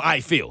for how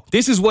I feel.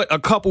 This is what a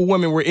couple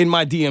women were in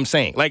my DM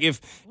saying. Like, if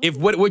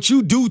what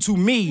you do to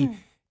me,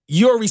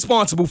 you're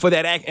responsible for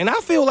that act. And I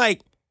feel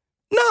like,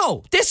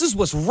 no, this is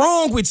what's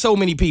wrong with so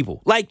many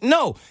people. Like,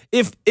 no,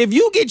 if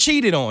you get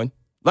cheated on,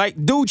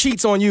 like dude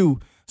cheats on you,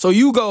 so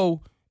you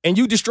go and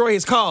you destroy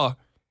his car,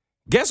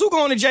 guess who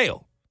going to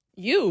jail?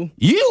 You.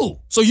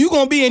 So you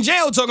going to be in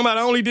jail talking about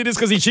I only did this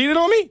because he cheated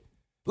on me?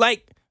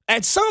 Like,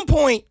 at some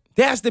point,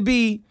 there has to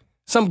be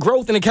some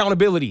growth and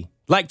accountability.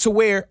 Like to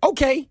where,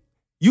 okay,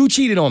 you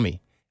cheated on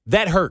me.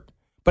 That hurt.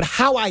 But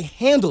how I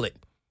handle it,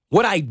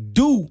 what I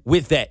do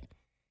with that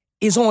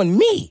is on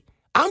me.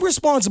 I'm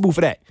responsible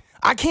for that.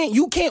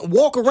 You can't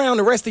walk around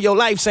the rest of your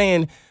life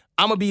saying,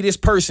 I'm going to be this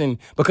person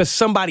because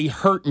somebody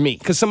hurt me,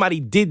 because somebody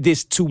did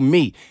this to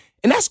me.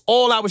 And that's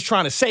all I was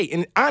trying to say.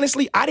 And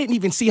honestly, I didn't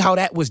even see how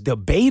that was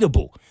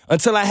debatable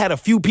until I had a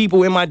few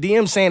people in my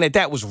DM saying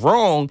that was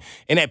wrong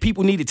and that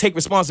people need to take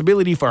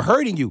responsibility for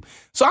hurting you.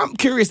 So I'm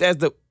curious as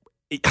to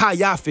how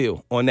y'all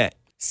feel on that.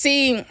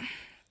 See,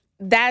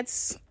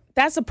 that's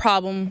a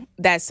problem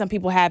that some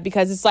people have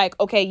because it's like,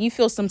 okay, you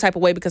feel some type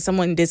of way because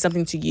someone did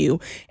something to you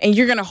and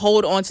you're going to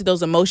hold on to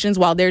those emotions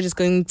while they're just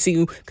going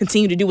to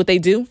continue to do what they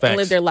do and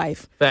live their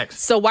life.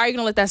 Facts. So why are you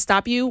going to let that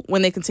stop you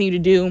when they continue to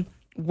do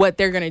what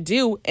they're going to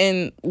do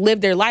and live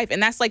their life?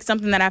 And that's like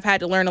something that I've had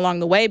to learn along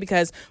the way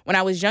because when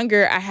I was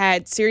younger, I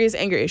had serious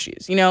anger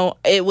issues.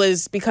 It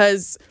was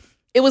because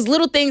it was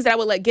little things that I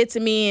would let get to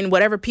me and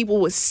whatever people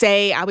would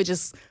say, I would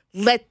just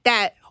let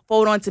that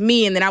fold onto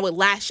me and then I would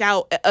lash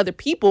out at other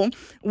people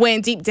when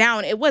deep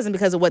down it wasn't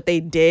because of what they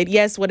did.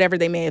 Yes, whatever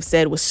they may have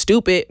said was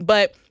stupid,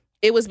 but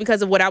it was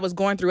because of what I was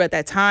going through at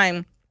that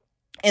time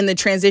and the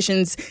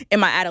transitions in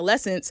my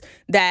adolescence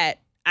that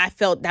I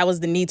felt that was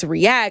the need to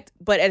react.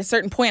 But at a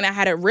certain point, I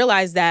had to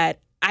realize that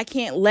I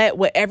can't let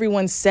what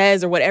everyone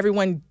says or what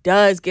everyone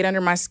does get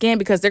under my skin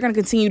because they're going to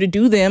continue to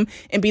do them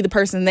and be the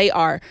person they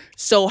are.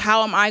 So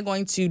how am I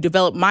going to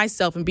develop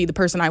myself and be the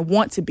person I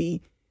want to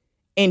be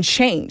and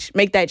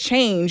make that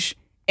change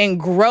and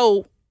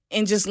grow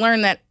and just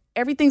learn that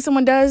everything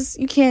someone does,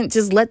 you can't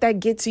just let that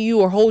get to you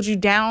or hold you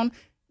down.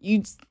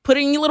 You put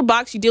it in your little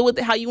box, you deal with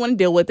it how you want to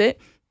deal with it.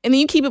 And then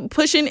you keep it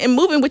pushing and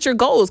moving with your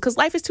goals because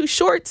life is too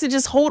short to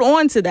just hold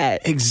on to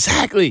that.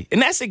 Exactly.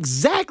 And that's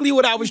exactly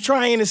what I was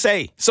trying to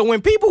say. So when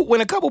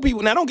a couple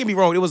people, now don't get me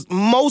wrong,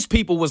 most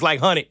people was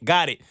like, 100,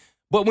 got it.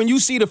 But when you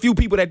see the few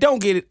people that don't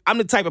get it, I'm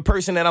the type of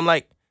person that I'm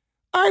like,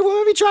 all right,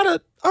 well, maybe try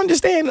to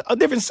understand a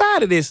different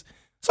side of this.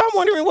 So I'm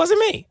wondering, was it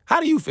me? How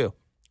do you feel?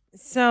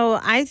 So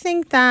I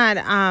think that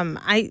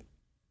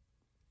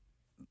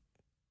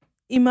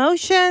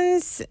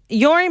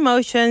your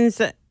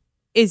emotions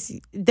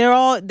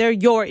they're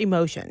your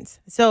emotions.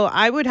 So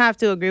I would have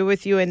to agree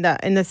with you in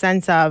the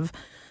sense of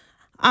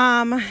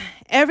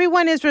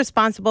Everyone is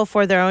responsible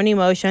for their own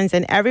emotions,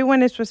 and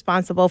everyone is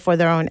responsible for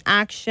their own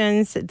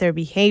actions, their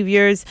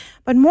behaviors.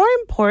 But more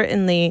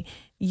importantly,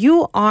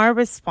 you are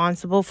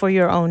responsible for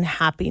your own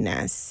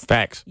happiness.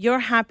 Facts. Your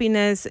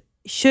happiness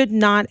should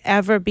not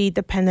ever be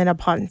dependent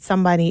upon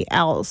somebody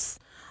else.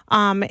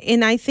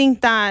 And I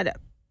think that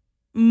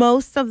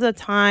most of the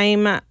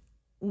time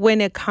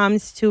when it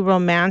comes to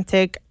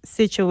romantic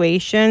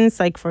situations,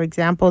 like, for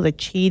example, the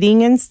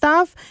cheating and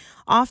stuff,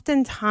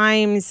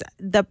 oftentimes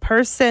the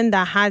person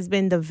that has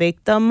been the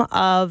victim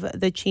of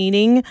the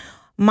cheating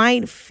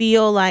might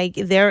feel like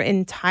they're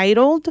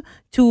entitled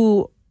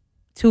to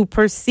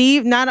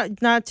perceive,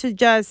 not to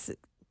just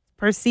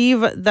perceive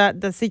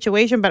the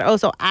situation, but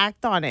also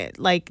act on it.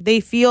 Like, they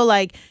feel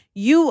like,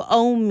 you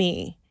owe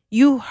me.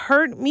 You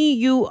hurt me,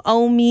 you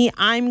owe me.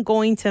 I'm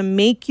going to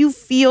make you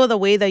feel the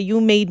way that you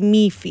made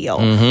me feel.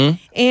 Mm-hmm.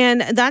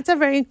 And that's a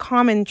very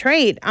common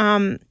trait.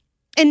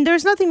 And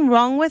there's nothing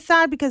wrong with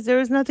that, because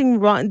there's nothing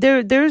wrong.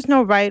 There's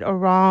no right or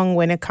wrong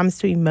when it comes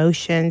to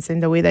emotions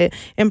and the way that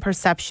in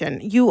perception.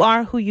 You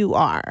are who you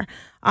are.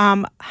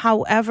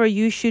 However,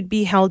 you should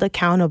be held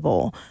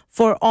accountable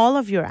for all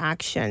of your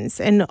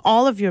actions and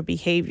all of your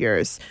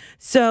behaviors.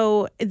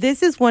 So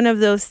this is one of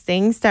those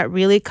things that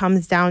really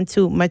comes down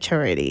to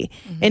maturity,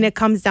 and it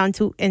comes down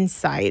to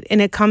insight,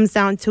 and it comes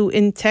down to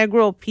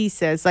integral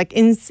pieces, like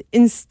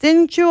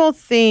instinctual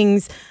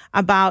things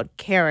about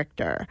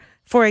character.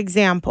 For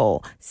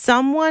example,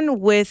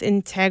 someone with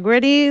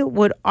integrity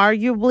would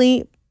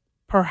arguably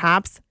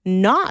perhaps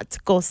not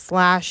go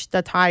slash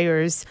the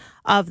tires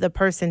of the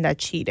person that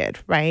cheated,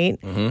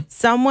 right? Mm-hmm.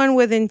 Someone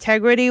with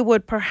integrity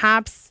would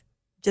perhaps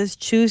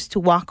just choose to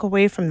walk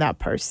away from that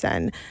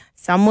person.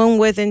 Someone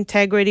with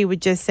integrity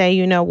would just say,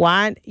 you know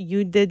what,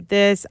 you did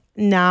this,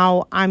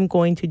 now I'm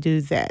going to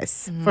do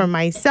this for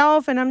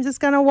myself, and I'm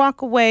just going to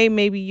walk away.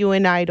 Maybe you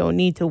and I don't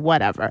need to,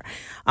 whatever.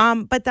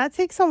 But that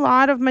takes a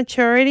lot of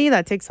maturity.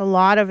 That takes a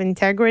lot of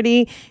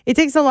integrity. It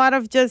takes a lot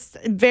of just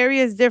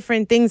various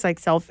different things like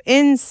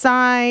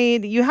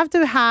self-insight. You have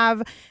to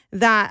have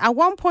that at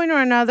one point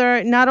or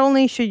another. Not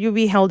only should you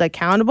be held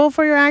accountable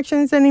for your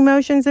actions and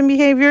emotions and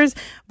behaviors,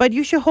 but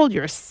you should hold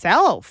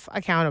yourself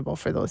accountable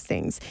for those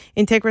things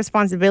and take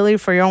responsibility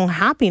for your own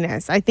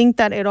happiness. I think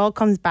that it all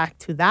comes back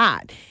to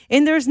that.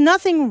 And there's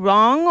nothing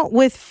wrong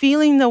with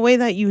feeling the way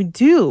that you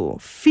do.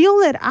 Feel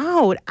it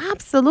out,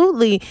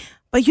 absolutely.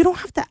 But you don't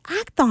have to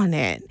act on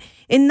it.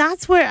 And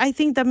that's where I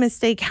think the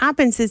mistake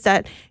happens, is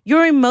that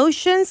your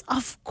emotions,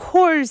 of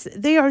course,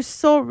 they are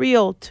so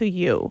real to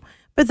you,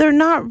 but they're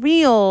not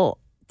real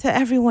to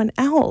everyone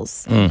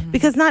else,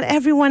 because not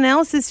everyone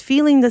else is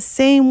feeling the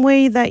same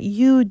way that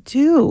you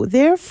do.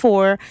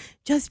 Therefore,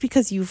 just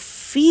because you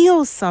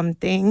feel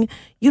something,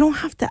 you don't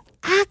have to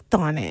act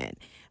on it.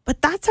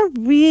 But that's a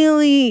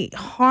really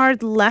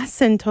hard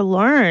lesson to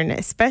learn,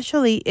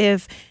 especially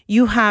if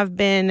you have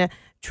been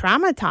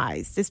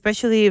traumatized,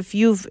 especially if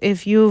you've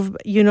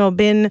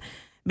been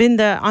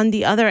on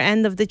the other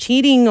end of the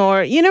cheating,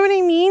 or you know what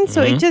I mean?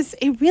 So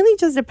it really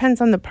just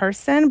depends on the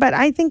person. But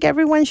I think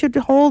everyone should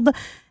hold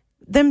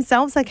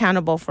themselves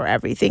accountable for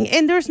everything.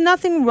 And there's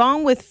nothing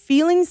wrong with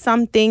feeling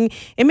something,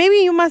 and maybe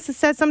you must have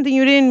said something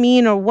you didn't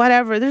mean or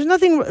whatever. There's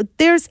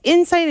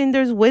insight and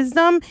there's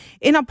wisdom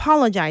in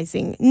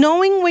apologizing,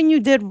 knowing when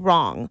you did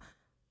wrong,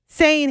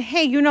 saying,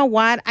 hey, you know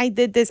what? I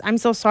did this. I'm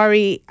so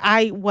sorry.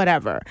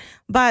 Whatever.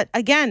 But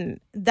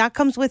again, that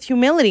comes with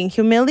humility.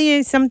 Humility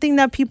is something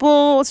that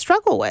people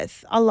struggle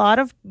with a lot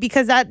of,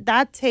 because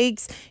that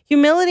takes,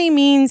 humility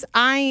means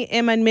I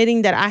am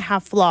admitting that I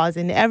have flaws,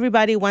 and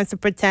everybody wants to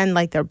pretend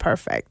like they're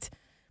perfect.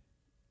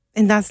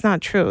 And that's not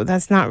true.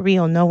 That's not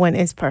real. No one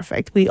is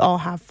perfect. We all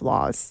have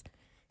flaws.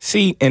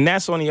 See, and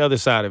that's on the other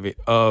side of it,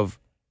 of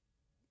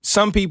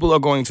some people are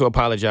going to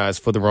apologize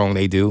for the wrong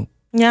they do.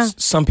 Yeah.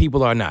 Some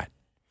people are not.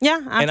 Yeah,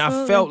 absolutely. And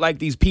I felt like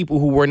these people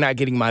who were not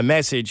getting my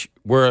message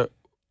were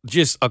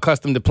just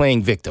accustomed to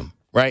playing victim,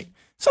 right?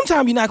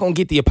 Sometimes you're not going to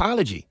get the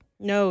apology.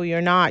 No,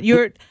 you're not.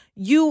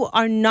 You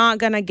are not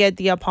going to get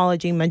the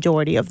apology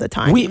majority of the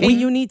time. And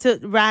you need to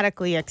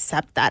radically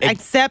accept that.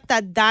 Accept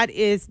that that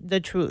is the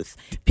truth.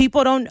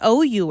 People don't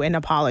owe you an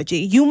apology.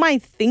 You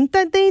might think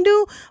that they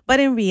do, but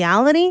in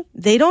reality,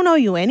 they don't owe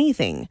you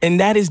anything. And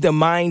that is the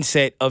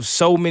mindset of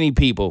so many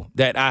people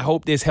that I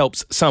hope this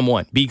helps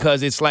someone,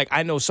 because it's like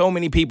I know so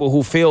many people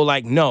who feel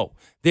like, no,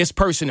 this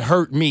person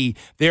hurt me.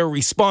 They're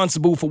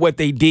responsible for what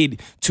they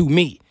did to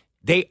me.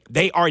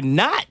 They are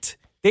not.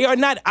 They are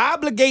not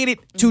obligated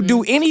to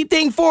do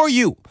anything for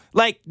you.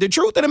 Like, the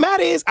truth of the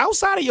matter is,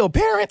 outside of your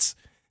parents,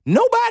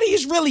 nobody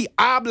is really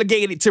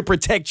obligated to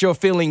protect your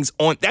feelings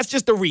on. That's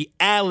just the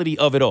reality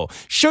of it all.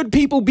 Should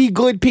people be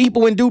good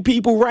people and do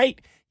people right?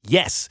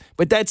 Yes,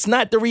 but that's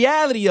not the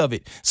reality of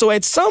it. So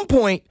at some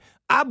point,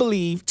 I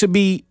believe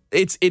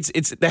it's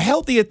the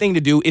healthier thing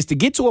to do is to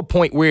get to a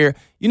point where,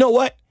 you know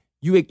what?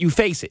 You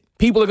face it.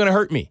 People are going to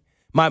hurt me.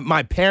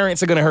 My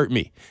parents are going to hurt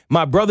me.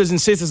 My brothers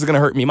and sisters are going to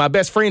hurt me. My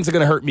best friends are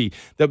going to hurt me.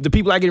 The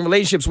people I get in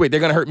relationships with, they're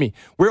going to hurt me.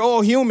 We're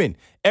all human.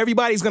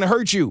 Everybody's going to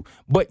hurt you.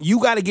 But you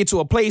got to get to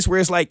a place where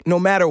it's like, no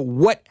matter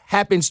what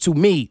happens to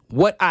me,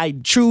 what I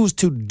choose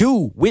to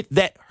do with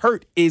that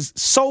hurt is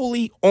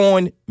solely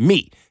on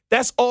me.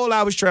 That's all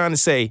I was trying to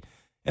say.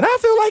 And I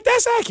feel like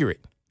that's accurate.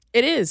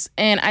 It is.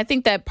 And I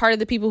think that part of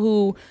the people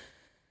who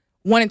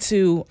wanted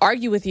to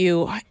argue with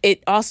you,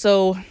 it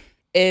also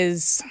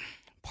is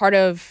part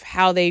of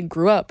how they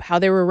grew up, how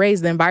they were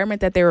raised. The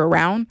environment that they were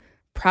around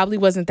probably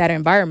wasn't that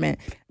environment.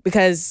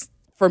 Because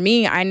for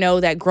me, I know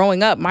that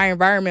growing up, my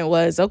environment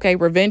was, okay,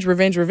 revenge,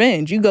 revenge,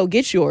 revenge. You go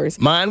get yours.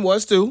 Mine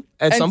was too,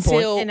 at some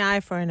point. An eye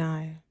for an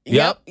eye.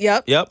 Yep.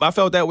 I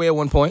felt that way at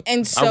one point.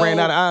 And so, I ran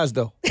out of eyes,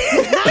 though.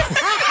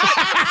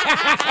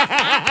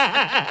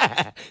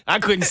 I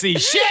couldn't see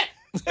shit.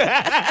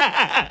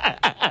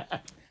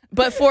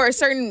 But for a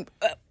certain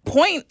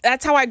point,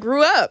 that's how I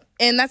grew up.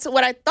 And that's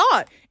what I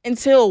thought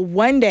until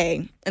one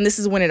day, and this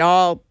is when it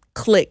all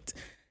clicked.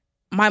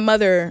 My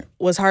mother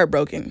was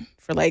heartbroken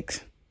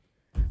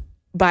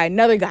by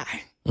another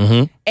guy.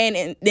 Mm-hmm.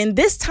 And in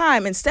this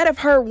time, instead of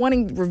her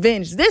wanting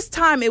revenge, this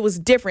time it was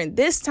different.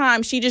 This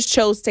time she just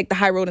chose to take the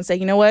high road and say,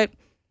 you know what?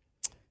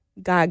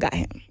 God got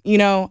him.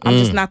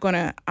 I'm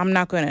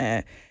not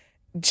gonna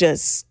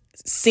just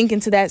sink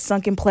into that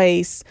sunken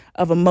place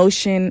of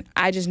emotion.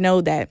 I just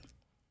know that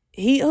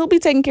he'll be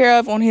taken care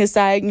of on his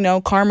side,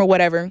 karma,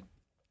 whatever.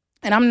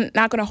 And I'm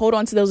not going to hold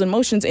on to those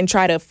emotions and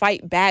try to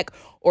fight back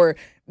or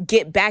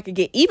get back and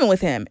get even with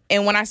him.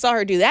 And when I saw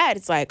her do that,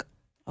 it's like,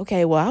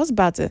 okay, well, I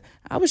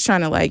was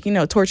trying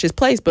to torch his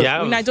place, but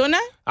we're not doing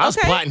that? I was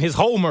plotting his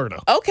whole murder.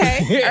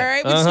 Okay. Yeah. All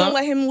right. We're just going to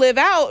let him live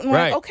out. And we're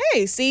like,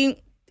 okay,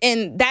 see?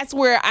 And that's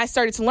where I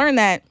started to learn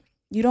that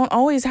you don't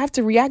always have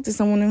to react to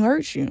someone who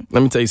hurts you.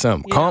 Let me tell you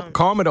something. Yeah.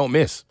 Karma don't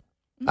miss.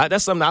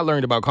 That's something I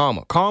learned about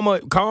karma.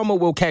 Karma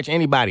will catch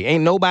anybody.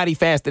 Ain't nobody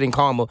faster than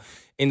karma.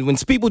 And when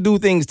people do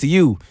things to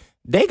you,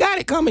 they got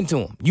it coming to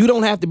them. You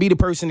don't have to be the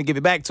person to give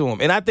it back to them.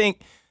 And I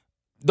think,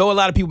 though a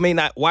lot of people may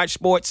not watch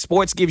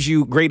sports gives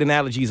you great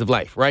analogies of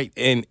life, right?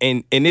 And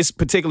in this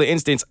particular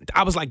instance,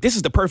 I was like, this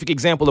is the perfect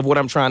example of what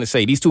I'm trying to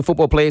say. These two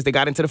football players, they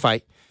got into the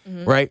fight,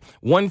 right?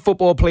 One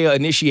football player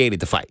initiated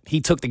the fight. He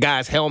took the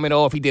guy's helmet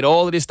off. He did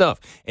all of this stuff.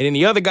 And then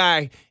the other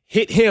guy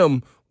hit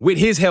him with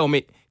his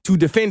helmet to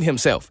defend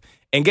himself.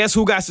 And guess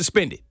who got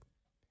suspended?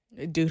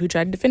 The dude who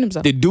tried to defend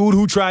himself. The dude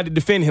who tried to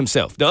defend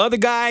himself. The other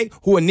guy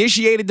who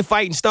initiated the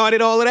fight and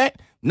started all of that,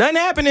 nothing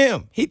happened to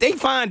him. They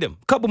fined him.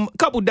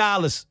 Couple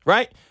dollars,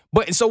 right?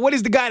 But so what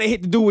is the guy that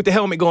hit the dude with the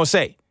helmet going to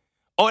say?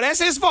 Oh,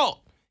 that's his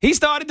fault. He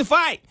started the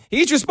fight.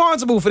 He's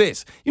responsible for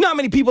this. You know how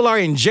many people are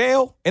in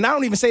jail? And I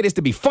don't even say this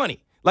to be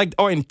funny.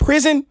 Are in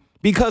prison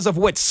because of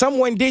what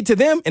someone did to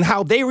them and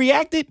how they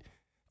reacted?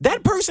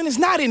 That person is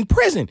not in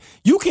prison.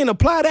 You can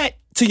apply that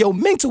to your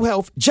mental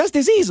health just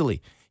as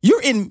easily.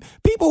 You're in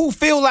people who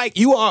feel like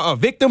you are a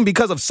victim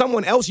because of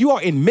someone else. You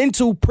are in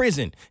mental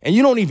prison and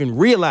you don't even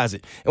realize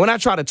it. And when I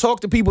try to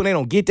talk to people and they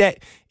don't get that,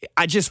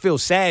 I just feel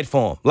sad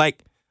for them.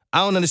 I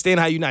don't understand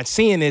how you're not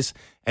seeing this.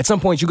 At some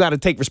point, you got to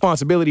take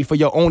responsibility for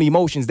your own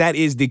emotions. That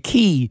is the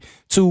key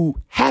to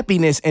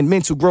happiness and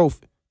mental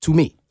growth to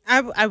me.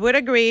 I would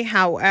agree.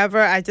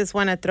 However, I just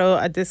want to throw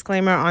a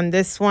disclaimer on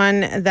this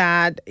one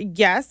that,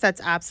 yes,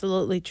 that's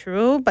absolutely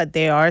true, but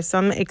there are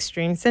some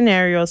extreme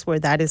scenarios where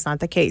that is not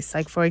the case.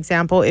 Like, for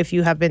example, if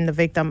you have been the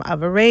victim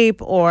of a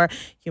rape or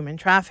human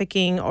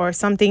trafficking or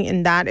something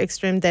in that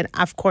extreme, then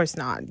of course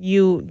not.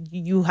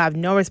 You have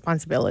no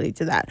responsibility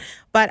to that.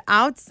 But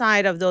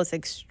outside of those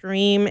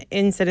extreme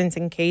incidents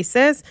and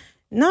cases,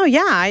 no,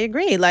 yeah, I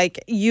agree.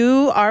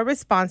 You are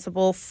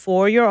responsible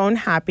for your own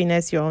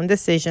happiness, your own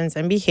decisions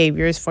and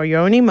behaviors, for your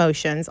own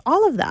emotions,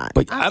 all of that.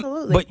 But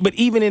absolutely. But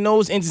even in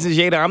those instances,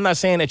 Jada, I'm not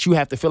saying that you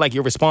have to feel like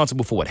you're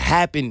responsible for what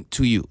happened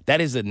to you.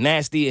 That is a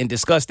nasty and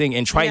disgusting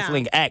and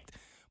trifling act.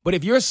 But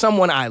if you're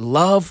someone I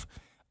love,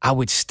 I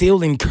would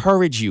still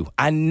encourage you.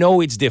 I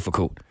know it's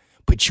difficult,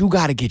 but you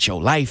got to get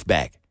your life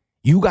back.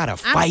 You got to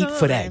fight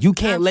for that. You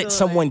can't let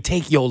someone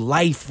take your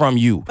life from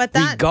you,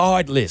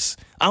 regardless.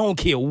 I don't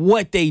care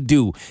what they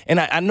do. And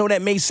I know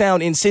that may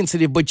sound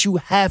insensitive, but you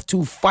have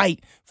to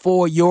fight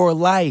for your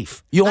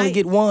life. You only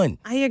get one.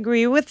 I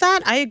agree with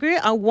that. I agree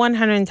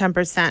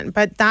 110%.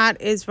 But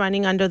that is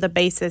running under the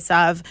basis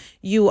of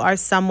you are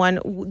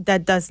someone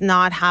that does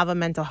not have a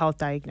mental health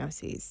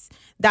diagnosis.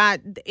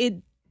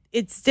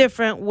 It's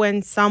different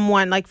when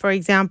someone, like, for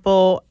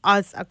example,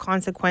 as a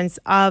consequence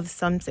of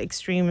some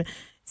extreme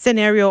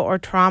scenario or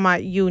trauma,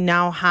 you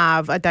now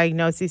have a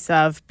diagnosis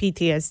of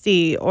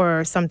PTSD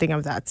or something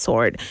of that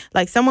sort.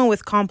 Like, someone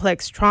with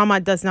complex trauma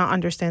does not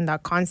understand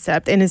that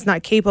concept and is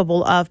not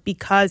capable of,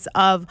 because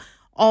of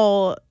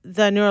all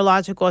the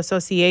neurological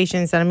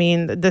associations. I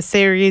mean, the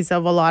series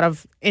of a lot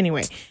of...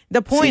 Anyway,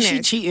 the point is...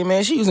 She cheating,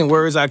 man. She using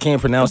words I can't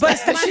pronounce.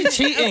 She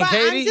cheating,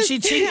 Katie. She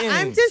cheating.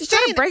 I'm just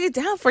trying to break it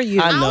down for you.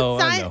 I know.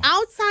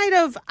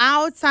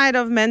 Outside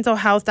of mental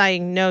health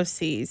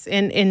diagnoses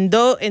in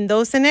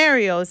those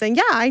scenarios, and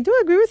yeah, I do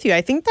agree with you.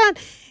 I think that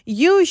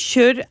you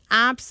should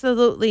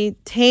absolutely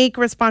take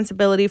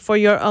responsibility for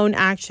your own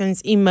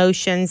actions,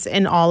 emotions,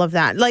 and all of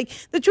that. Like,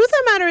 the truth of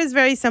the matter is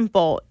very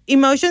simple.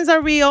 Emotions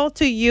are real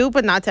to you,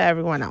 but not to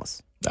everyone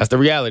else. That's the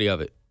reality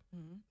of it.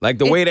 Like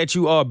the way that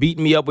you are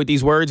beating me up with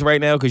these words right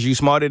now because you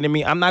smarter than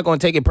me, I'm not going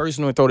to take it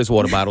personal and throw this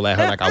water bottle at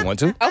her like I want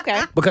to.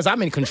 Okay. Because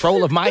I'm in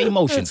control of my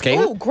emotions, Kate.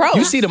 Ooh, gross.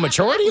 You see the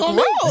maturity on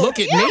me? Look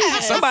at me.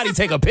 Somebody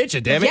take a picture,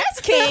 damn it. Yes,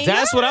 King.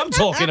 That's what I'm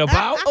talking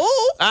about.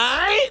 Ooh.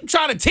 I ain't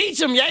trying to teach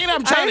him,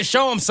 I'm trying to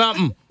show him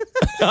something.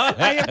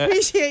 I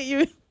appreciate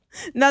you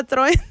not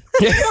throwing.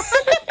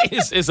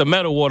 It's a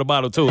metal water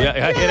bottle, too.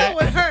 That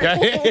would hurt.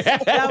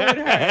 That would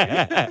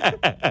hurt.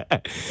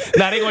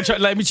 Now, they going to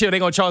let me chill. They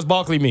going to Charles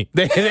Barkley me.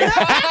 Let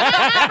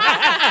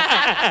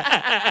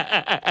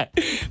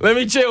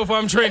me chill if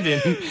I'm trending.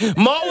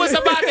 Mo was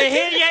about to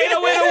hit Yada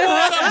with a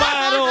water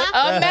bottle.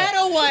 A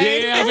metal one.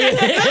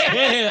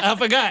 Yeah,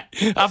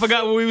 I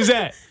forgot where we was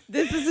at.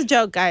 This is a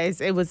joke,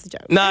 guys. It was a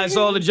joke. Nah, it's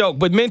all a joke.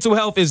 But mental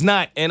health is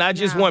not. And I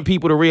just want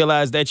people to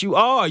realize that you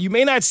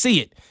may not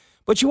see it,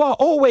 but you are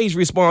always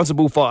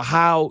responsible for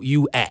how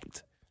you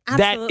act.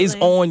 Absolutely. That is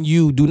on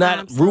you. Do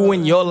not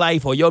ruin your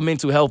life or your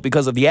mental health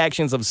because of the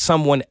actions of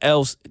someone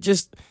else.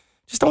 Just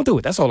don't do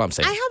it. That's all I'm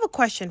saying. I have a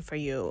question for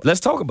you.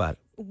 Let's talk about it.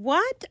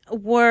 What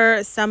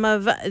were some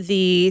of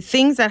the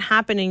things that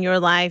happened in your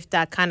life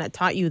that kind of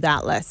taught you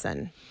that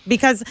lesson?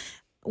 Because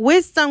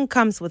wisdom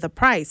comes with a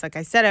price. Like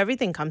I said,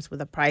 everything comes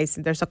with a price.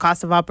 There's a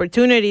cost of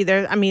opportunity.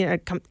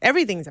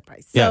 Everything's a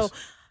price. Yes. So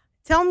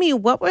tell me,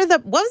 what was the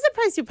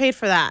price you paid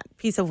for that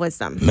piece of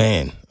wisdom?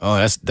 Man,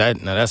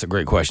 that's a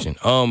great question.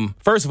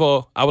 First of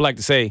all, I would like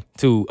to say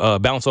to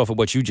bounce off of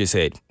what you just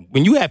said.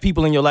 When you have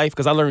people in your life,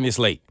 because I learned this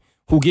late,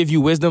 who give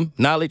you wisdom,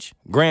 knowledge,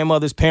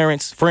 grandmothers,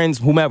 parents, friends,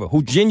 whomever,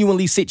 who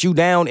genuinely sit you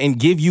down and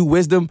give you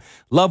wisdom,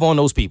 love on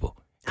those people.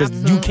 Because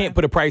you can't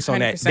put a price on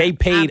that. 100%. They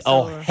paid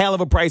Absolutely. a hell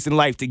of a price in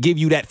life to give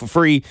you that for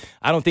free.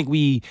 I don't think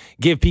we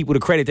give people the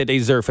credit that they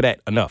deserve for that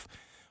enough.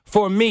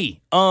 For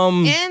me,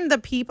 and the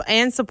people,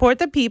 and support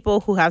the people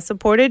who have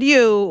supported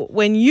you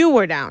when you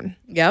were down.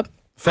 Yep.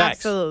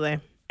 facts. Absolutely.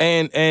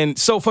 And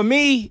so for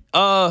me,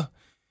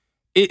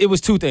 it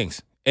was two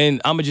things.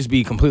 And I'm going to just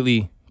be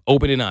completely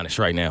open and honest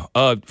right now.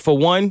 For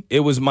one,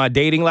 it was my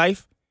dating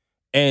life.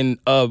 And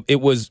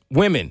it was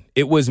women.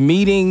 It was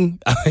meeting.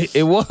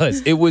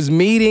 It was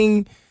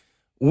meeting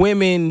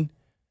women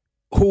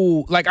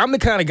who, like, I'm the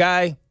kind of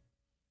guy.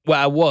 Well,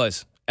 I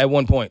was at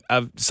one point.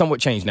 I've somewhat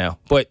changed now,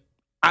 but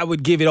I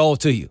would give it all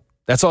to you.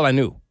 That's all I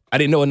knew. I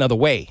didn't know another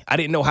way. I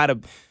didn't know how to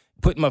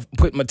put my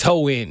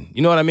toe in.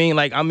 You know what I mean?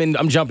 Like,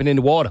 I'm jumping in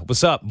the water.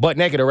 What's up? Butt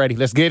naked already.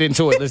 Let's get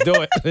into it. Let's do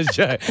it.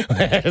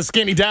 Let's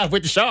skinny dive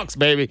with the sharks,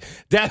 baby.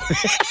 Y'all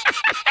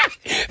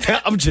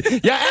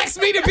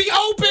asked me to be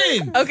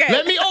open. Okay.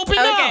 Let me open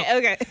up.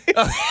 Okay.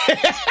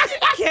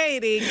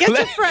 Katie, get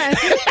your friend.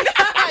 He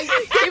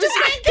was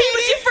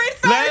your friend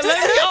first.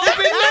 Let me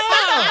open up.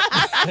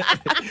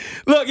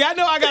 Look, y'all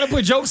know I got to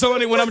put jokes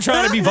on it when I'm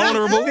trying to be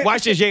vulnerable.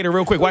 Watch this, Jada,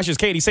 real quick. Watch this,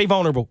 Katie. Say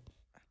vulnerable.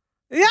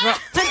 Yeah,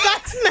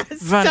 that's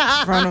messed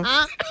up.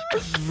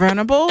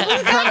 Vulnerable. Katie,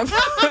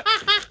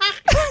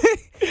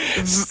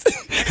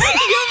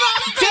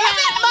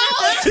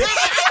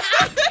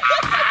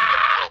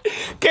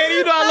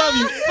 you know I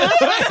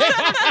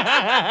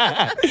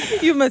love you.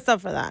 You messed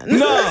up for that.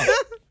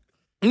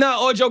 No,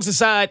 all jokes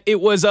aside,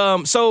 it was,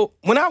 so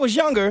when I was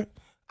younger,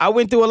 I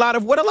went through a lot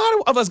of what a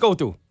lot of us go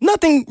through.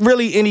 Nothing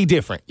really any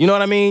different. You know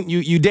what I mean?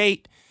 You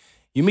date,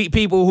 you meet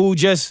people who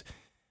just,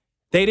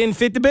 they didn't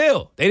fit the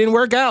bill. They didn't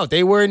work out.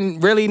 They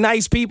weren't really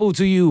nice people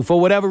to you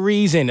for whatever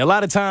reason. A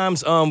lot of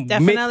times,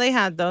 Definitely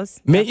had those.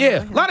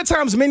 A lot of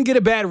times men get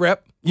a bad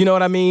rep. You know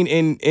what I mean?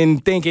 In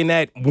thinking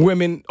that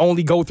women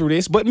only go through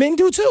this, but men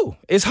do too.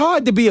 It's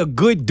hard to be a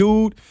good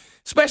dude,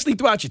 especially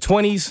throughout your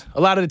 20s, a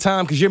lot of the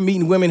time, because you're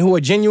meeting women who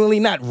are genuinely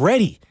not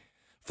ready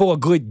for a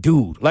good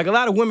dude. Like, a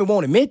lot of women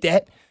won't admit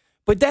that,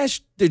 but that's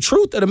the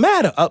truth of the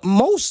matter.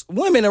 Most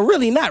women are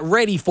really not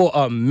ready for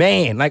a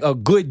man, like a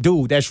good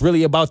dude that's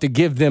really about to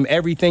give them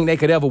everything they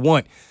could ever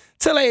want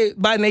till they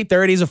by their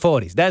 30s or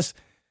 40s. That's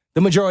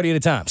the majority of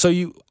the time. So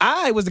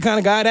I was the kind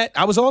of guy that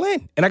I was all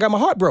in, and I got my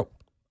heart broke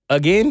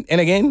again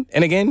and again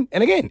and again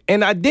and again.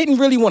 And I didn't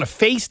really want to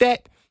face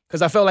that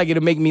because I felt like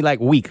it'd make me like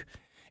weak.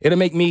 It'll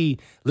make me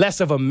less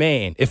of a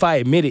man if I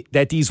admitted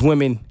that these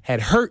women had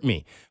hurt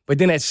me. But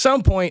then at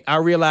some point, I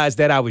realized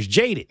that I was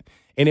jaded.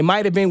 And it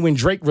might have been when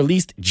Drake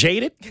released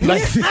Jaded.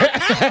 Like,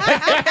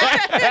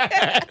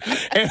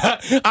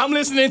 and I'm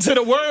listening to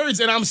the words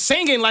and I'm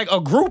singing like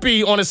a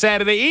groupie on a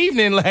Saturday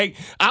evening. Like,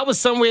 I was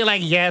somewhere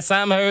like, yes,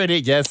 I'm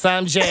hurted. Yes,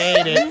 I'm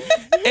jaded.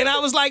 And I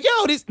was like,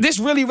 yo, this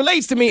really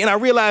relates to me. And I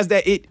realized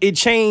that it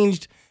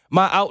changed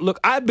my outlook.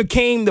 I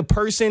became the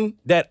person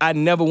that I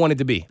never wanted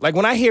to be. Like,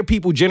 when I hear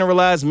people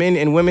generalize men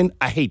and women,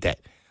 I hate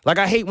that. Like,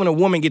 I hate when a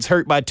woman gets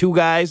hurt by two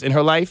guys in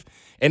her life,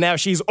 and now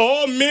she's,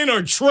 all men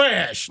are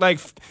trash. Like,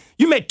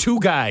 you met two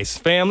guys,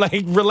 fam.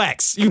 Like,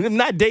 relax. You have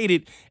not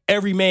dated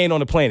every man on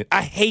the planet.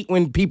 I hate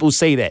when people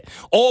say that.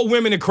 All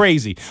women are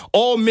crazy.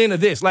 All men are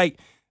this. Like,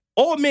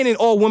 all men and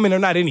all women are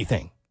not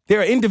anything. There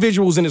are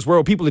individuals in this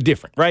world, people are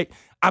different, right?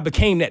 I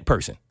became that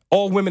person.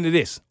 All women are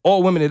this,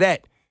 all women are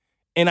that.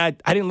 And I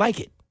didn't like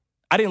it.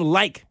 I didn't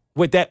like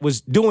what that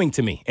was doing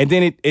to me. And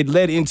then it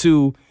led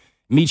into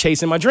me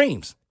chasing my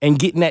dreams and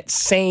getting that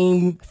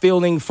same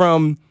feeling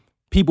from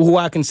people who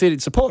I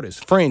considered supporters,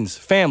 friends,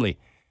 family.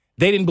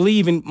 They didn't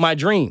believe in my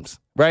dreams,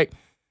 right?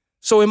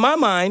 So in my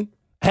mind,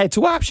 I had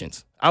two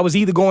options. I was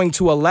either going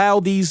to allow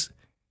these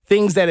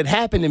things that had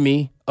happened to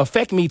me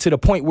affect me to the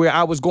point where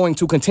I was going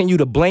to continue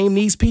to blame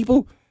these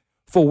people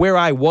for where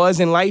I was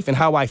in life and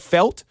how I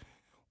felt,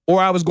 or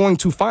I was going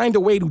to find a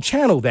way to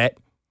channel that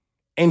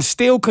and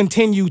still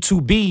continue to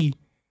be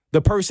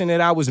the person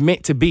that I was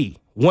meant to be,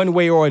 one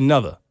way or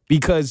another.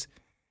 Because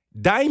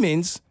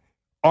diamonds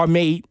are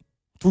made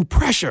through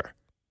pressure,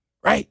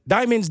 right?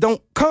 Diamonds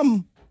don't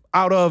come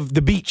out of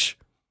the beach.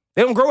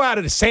 They don't grow out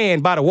of the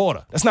sand by the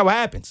water. That's not what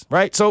happens,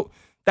 right? So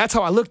that's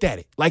how I looked at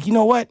it. Like, you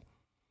know what?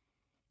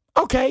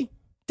 Okay,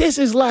 this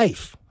is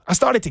life. I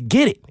started to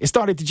get it. It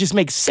started to just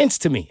make sense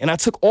to me. And I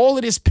took all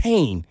of this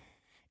pain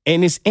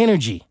and this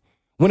energy.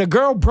 When a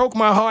girl broke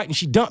my heart and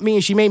she dumped me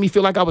and she made me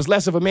feel like I was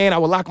less of a man, I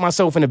would lock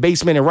myself in the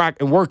basement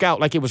and work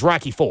out like it was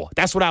Rocky IV.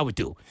 That's what I would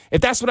do.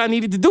 If that's what I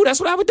needed to do, that's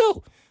what I would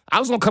do. I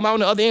was going to come out on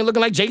the other end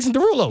looking like Jason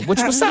Derulo,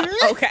 which was up.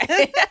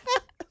 Okay.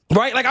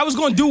 Right? Like I was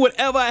going to do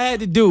whatever I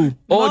had to do,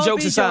 all Mo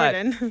jokes B.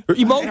 aside. Jordan.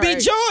 Mo B.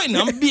 Jordan.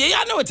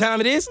 I know what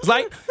time it is. It's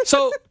like,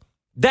 so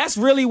that's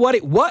really what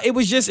it was. It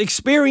was just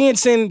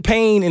experiencing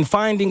pain and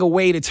finding a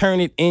way to turn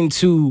it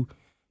into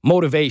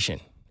motivation.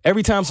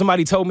 Every time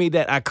somebody told me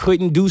that I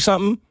couldn't do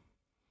something,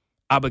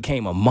 I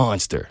became a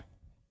monster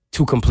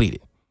to complete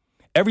it.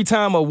 Every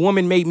time a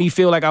woman made me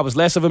feel like I was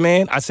less of a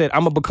man, I said,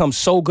 I'm going to become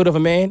so good of a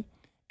man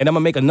and I'm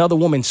going to make another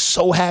woman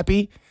so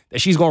happy that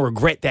she's going to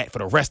regret that for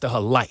the rest of her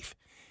life.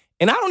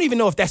 And I don't even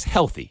know if that's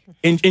healthy,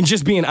 in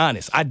just being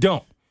honest. I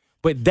don't.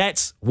 But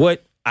that's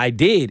what I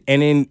did.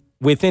 And then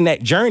within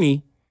that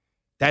journey,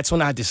 that's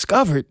when I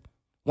discovered,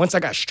 once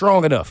I got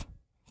strong enough,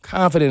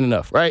 confident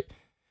enough, right?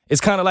 It's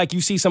kind of like you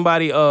see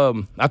somebody,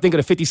 I think of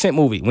the 50 Cent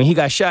movie, when he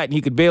got shot and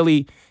he could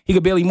barely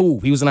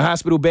move. He was in a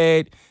hospital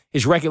bed.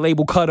 His record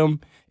label cut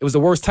him. It was the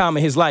worst time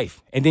of his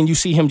life. And then you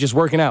see him just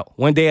working out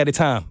one day at a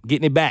time,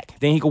 getting it back.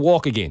 Then he could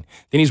walk again.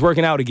 Then he's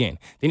working out again.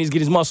 Then he's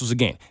getting his muscles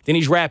again. Then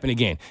he's rapping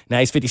again. Now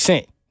he's 50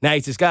 Cent. Now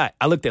he's this guy.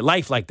 I looked at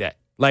life like that.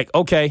 Like,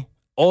 okay,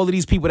 all of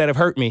these people that have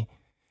hurt me,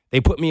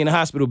 they put me in a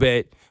hospital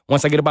bed.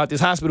 Once I get about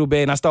this hospital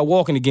bed and I start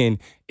walking again,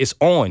 it's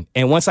on.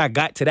 And once I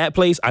got to that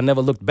place, I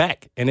never looked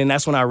back. And then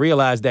that's when I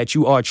realized that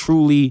you are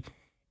truly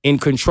in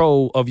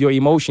control of your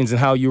emotions and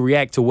how you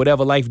react to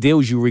whatever life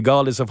deals you,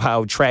 regardless of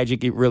how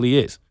tragic it really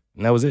is.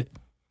 And that was it.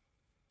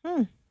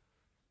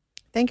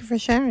 Thank you for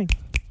sharing.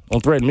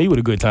 Don't threaten me with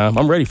a good time.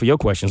 I'm ready for your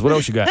questions. What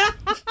else you got?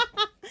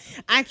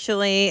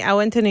 Actually, I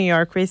went to New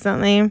York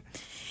recently,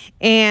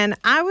 and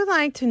I would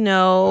like to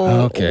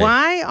know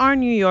why are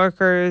New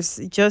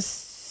Yorkers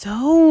just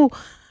so,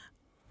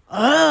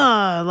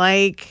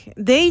 like,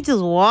 they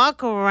just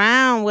walk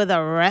around with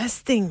a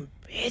resting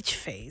bitch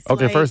face.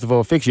 Okay, like, first of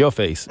all, fix your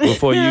face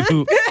before you.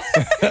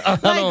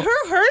 like,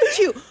 who hurt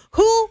you?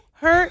 Who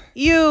hurt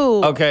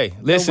you? Okay,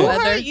 listen. Who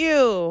hurt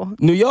you?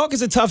 New York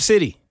is a tough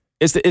city.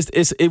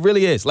 It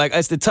really is. Like,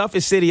 it's the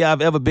toughest city I've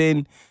ever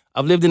been.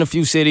 I've lived in a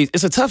few cities.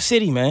 It's a tough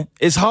city, man.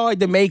 It's hard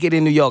to make it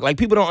in New York. Like,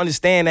 people don't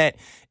understand that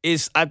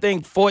it's, I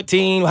think,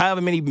 14,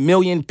 however many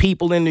million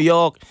people in New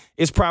York,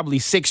 it's probably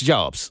 6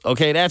 jobs,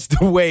 okay? That's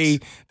the way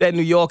that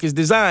New York is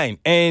designed.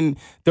 And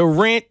the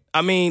rent,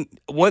 I mean,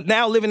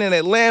 now living in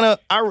Atlanta,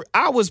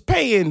 I was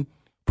paying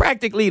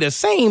practically the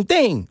same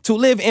thing to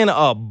live in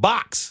a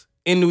box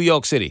in New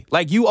York City.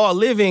 Like, you are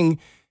living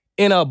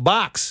in a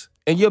box,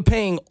 and you're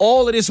paying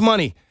all of this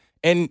money.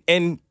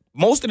 And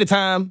most of the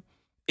time,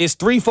 it's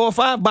 3, 4,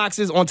 5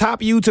 boxes on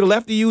top of you, to the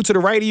left of you, to the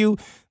right of you.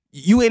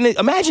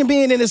 Imagine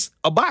being in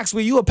a box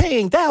where you are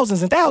paying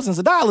thousands and thousands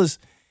of dollars,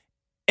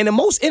 and the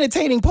most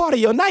entertaining part of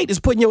your night is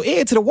putting your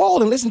ear to the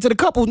wall and listening to the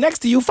couple next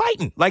to you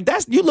fighting. Like,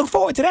 you look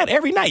forward to that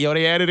every night. Yo,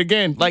 they at it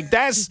again. Like,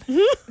 that's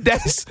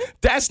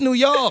New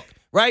York,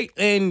 right?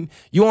 And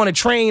you on a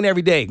train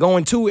every day,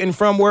 going to and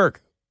from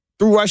work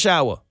through rush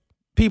hour.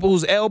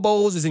 People's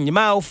elbows is in your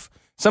mouth.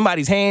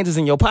 Somebody's hands is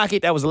in your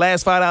pocket. That was the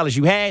last $5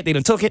 you had. They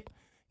done took it.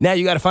 Now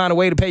you got to find a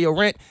way to pay your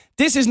rent.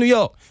 This is New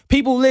York.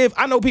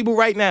 I know people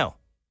right now,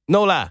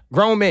 no lie,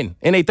 grown men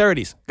in their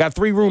 30s, got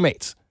 3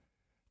 roommates.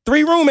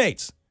 3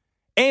 roommates.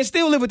 And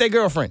still live with their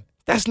girlfriend.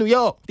 That's New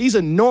York. These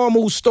are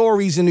normal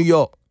stories in New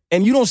York.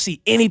 And you don't see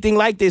anything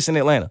like this in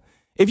Atlanta.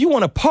 If you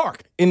want to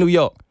park in New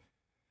York,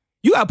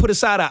 you got to put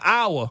aside an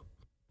hour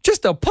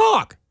just to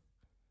park.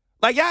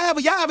 Like, have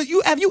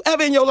you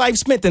ever in your life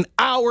spent an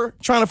hour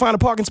trying to find a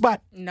parking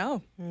spot?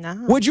 No.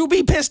 Would you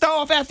be pissed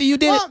off after you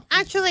did it? Well,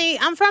 actually,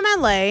 I'm from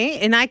LA,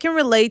 and I can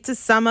relate to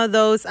some of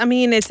those. I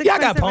mean, it's y'all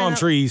got palm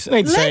trees. It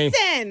ain't the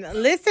same.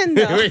 Listen,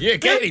 though. Yeah,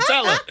 Katie,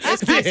 tell her.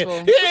 It's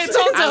peaceful. Yeah,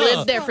 talk to her. I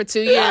lived there for 2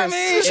 years. I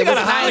mean, she got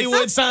a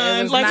Hollywood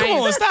sign. Like,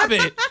 come on, stop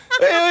it.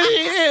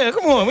 Yeah,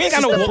 come on. We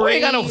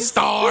ain't got no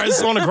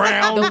stars on the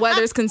ground. The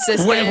weather's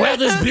consistent.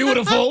 Weather's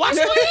beautiful. What's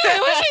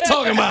she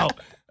talking about?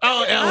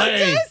 Oh,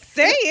 LA.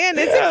 saying.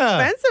 It's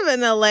expensive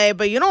in LA,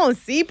 but you don't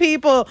see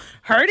people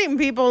hurting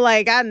people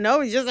like, I don't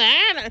know, it's just,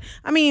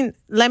 I mean,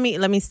 let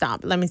me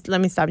stop. Let me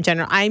stop,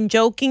 General. I'm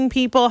joking,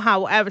 people.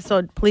 However,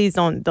 so please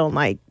don't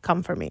like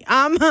come for me.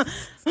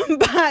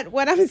 But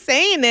what I'm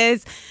saying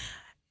is,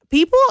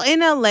 people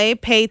in LA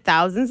pay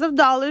thousands of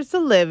dollars to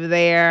live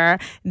there.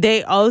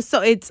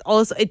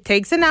 It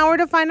takes an hour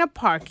to find a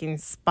parking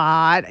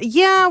spot.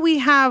 Yeah, we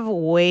have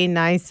way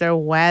nicer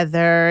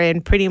weather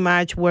and pretty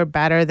much we're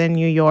better than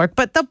New York.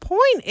 But the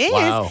point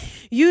is,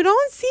 you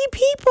don't see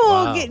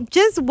people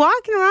just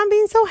walking around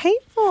being so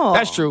hateful.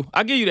 That's true.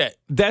 I'll give you that.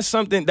 That's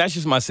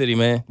just my city,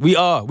 man.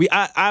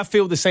 I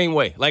feel the same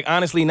way. Like,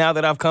 honestly, now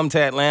that I've come to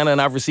Atlanta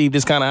and I've received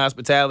this kind of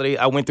hospitality,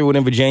 I went through it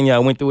in Virginia, I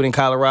went through it in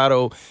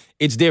Colorado.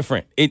 It's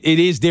different. It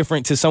is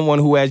different to someone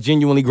who has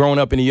genuinely grown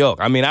up in New York.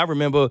 I mean, I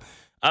remember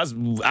I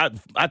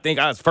think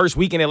I was first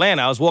week in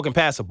Atlanta. I was walking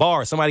past a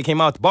bar. Somebody came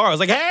out the bar. I was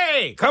like,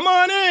 "Hey, come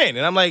on in!"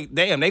 And I'm like,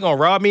 "Damn, they gonna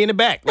rob me in the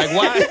back? Like,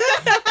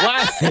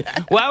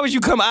 why would you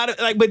come out of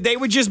like?" But they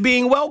were just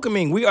being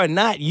welcoming. We are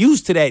not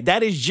used to that.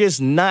 That is just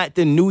not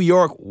the New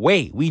York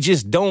way. We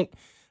just don't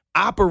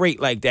operate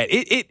like that.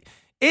 It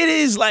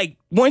is like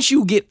once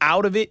you get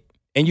out of it.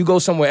 And you go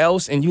somewhere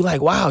else and you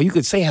like, wow, you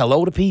could say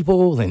hello to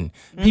people and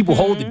people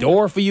hold the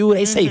door for you.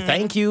 They say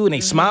thank you and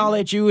they smile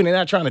at you and they're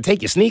not trying to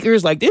take your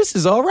sneakers. Like, this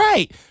is all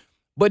right.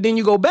 But then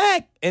you go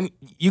back and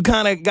you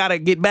kind of got to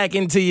get back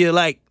into your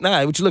like,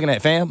 nah, what you looking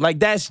at, fam? Like,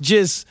 that's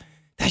just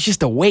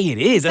the way it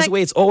is. That's the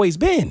way it's always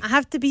been. I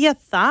have to be a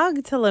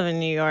thug to live in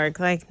New York.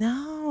 Like,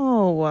 no.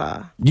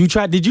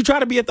 Did you try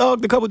to be a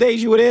thug the couple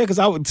days you were there? Because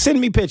I would send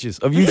me pictures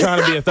of you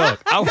trying to be a thug.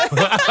 I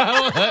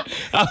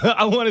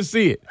want to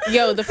see it.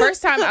 Yo, the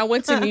first time I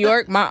went to New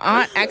York, my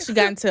aunt actually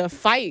got into a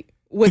fight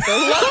with a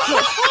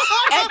local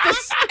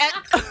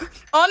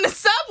on the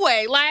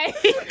subway. Like,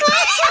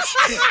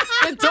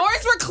 the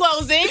doors were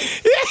closing,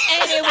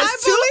 and it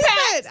was too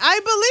packed. I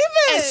believe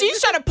it. And she's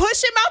trying to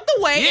push him out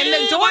the way, and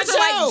the doors are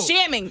like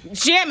jamming.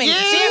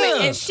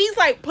 And she's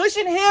like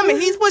pushing him,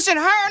 and he's pushing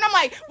her. And I'm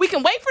like, we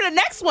can wait for the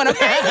next one,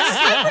 okay? Let's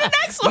wait for the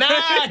next one.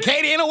 Nah,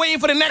 Katie, ain't no waiting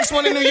for the next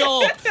one in New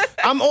York.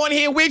 I'm on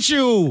here with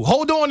you.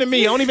 Hold on to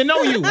me. I don't even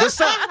know you.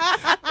 What's up?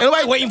 Ain't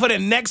nobody waiting for the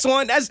next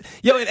one. And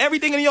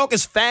everything in New York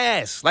is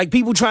fast. Like,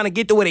 people trying to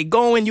get to where they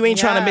going. You ain't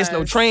trying to miss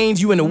no trains.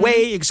 You in the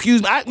way.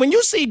 Excuse me. When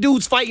you see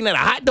dudes fighting at a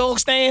hot dog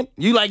stand,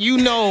 you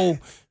know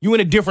you in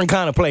a different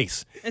kind of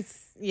place.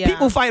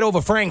 People fight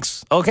over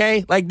Franks,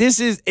 okay? Like, this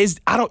is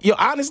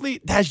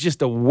honestly, that's just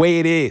the way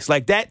it is.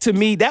 Like, that to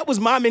me, that was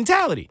my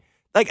mentality.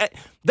 Like,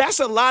 that's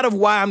a lot of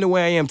why I'm the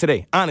way I am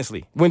today,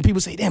 honestly. When people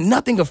say, damn,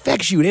 nothing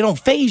affects you, they don't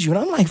phase you. And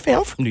I'm like, fam,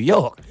 I'm from New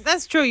York.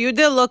 That's true. You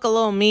did look a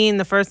little mean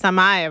the first time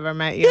I ever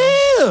met you.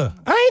 Yeah.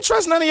 I ain't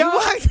trust none of y'all. You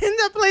walked in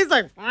that place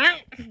like,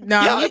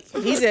 no,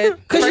 he did.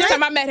 The first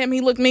time I met him,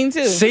 he looked mean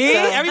too. See? So.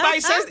 Everybody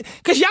says,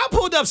 because y'all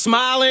pulled up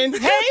smiling. Hey,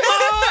 Mom,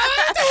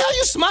 what the hell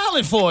you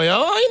smiling for,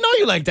 yo? I ain't know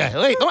you like that.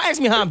 Like, don't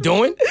ask me how I'm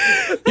doing.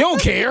 You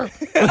don't care.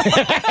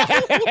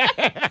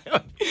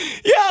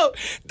 Yo,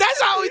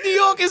 that's how New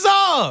York is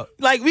all.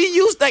 Like, we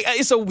used, like,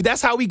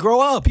 that's how we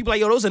grow up. People like,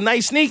 yo, those are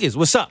nice sneakers.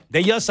 What's up?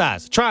 They're your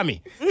size. Try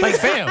me. Like,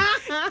 fam,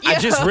 I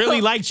just really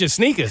liked your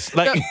sneakers.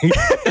 Like,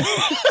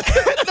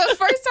 the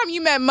first time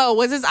you met Mo,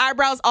 was his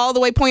eyebrows all the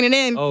way pointed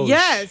in? Oh,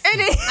 yes.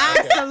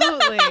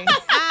 Absolutely.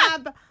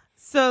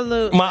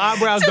 Absolutely. My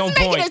eyebrows don't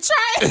point. Making a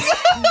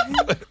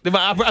triangle. Did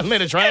my eyebrows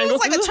make a triangle? It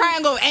was like a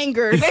triangle of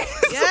anger.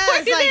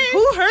 Yes, like,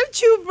 who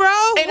hurt you, bro?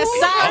 And a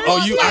side.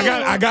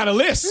 I got a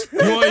list.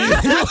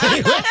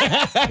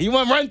 You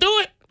want to run through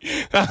it?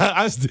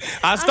 I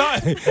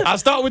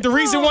start with the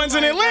recent ones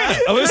in Atlanta.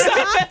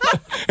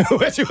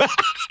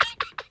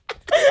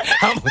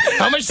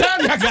 How much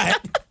time y'all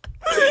got?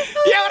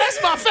 Yo, that's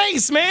my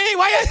face, man.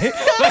 Why?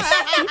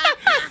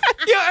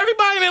 Yo,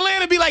 everybody in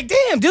Atlanta be like,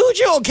 "Damn, dude,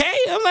 you okay?"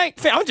 I'm like,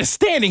 I'm just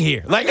standing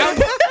here. Like,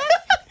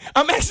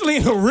 I'm actually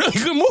in a really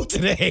good mood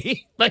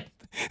today. Like,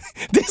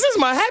 this is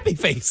my happy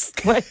face.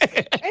 And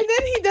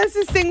then he does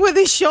this thing with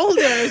his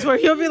shoulders where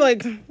he'll be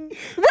like,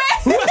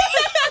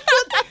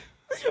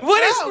 What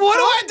do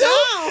I do?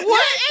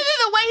 What? And then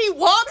the way he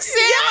walks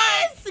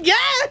in.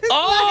 Yes.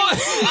 Oh.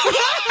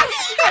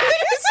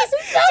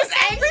 just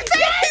angry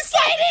face.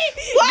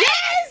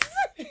 Yes.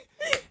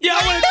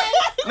 Y'all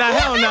nah,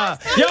 hell nah.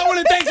 Y'all want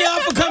to thank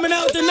y'all for coming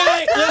out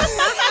tonight?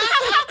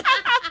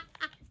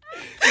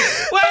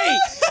 Wait,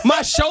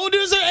 my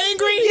shoulders are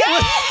angry?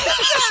 Yes.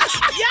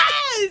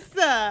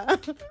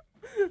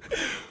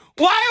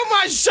 Why am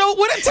I tell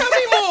me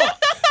more.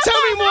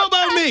 Tell me more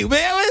about me,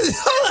 man.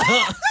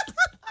 Hold on.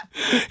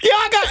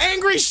 Y'all got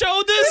angry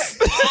shoulders?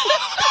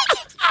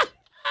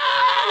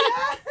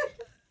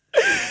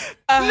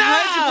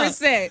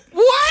 100%.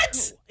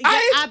 What? Yeah,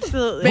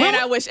 absolutely. Man,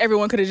 I wish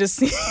everyone could have just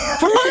seen.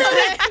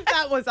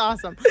 That was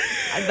awesome.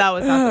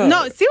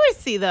 No,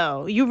 seriously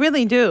though, you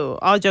really do.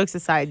 All jokes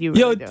aside, you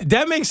really do.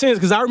 That makes sense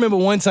because I remember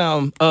one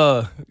time,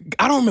 I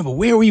don't remember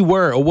where we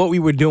were or what we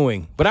were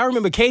doing, but I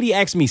remember Katie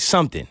asked me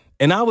something,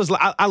 and I was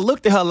like, I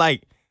looked at her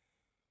like,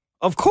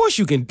 of course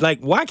you can. Like,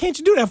 why can't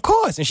you do that? Of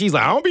course. And she's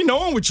like, I don't be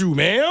knowing with you,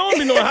 man. I don't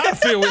be knowing how to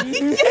feel with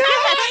you.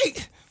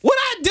 Like, what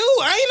I do?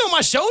 I ain't know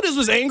my shoulders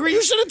was angry.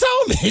 You should have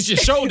told me. It's your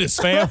shoulders,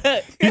 fam.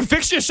 You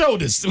fix your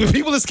shoulders. When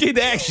people are scared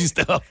to ask you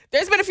stuff.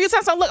 There's been a few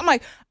times I'm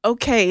like,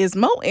 okay, is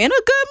Mo in a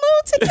good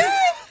mood today?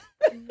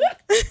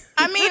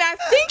 I mean, I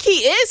think he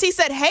is. He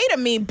said hey to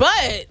me,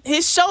 but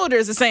his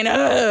shoulders are saying,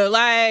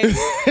 like,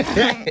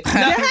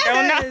 I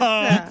don't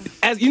know.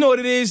 As you know what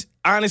it is,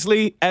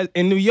 honestly,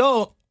 in New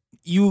York,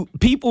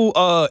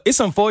 it's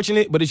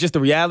unfortunate, but it's just the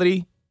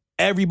reality.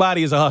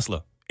 Everybody is a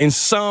hustler in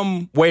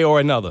some way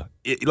or another.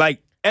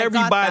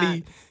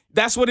 Everybody,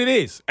 that's what it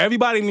is.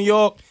 Everybody in New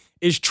York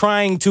is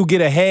trying to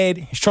get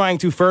ahead, is trying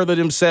to further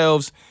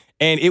themselves,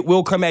 and it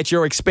will come at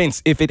your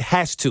expense if it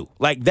has to.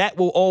 Like, that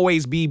will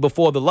always be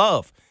before the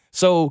love.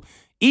 So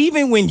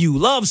even when you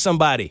love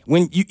somebody,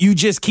 when you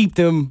just keep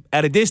them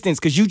at a distance,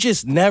 because you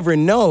just never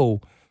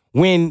know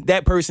when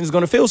that person is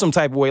going to feel some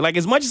type of way. Like,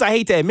 as much as I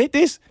hate to admit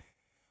this,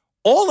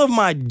 all of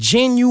my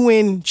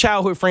genuine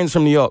childhood friends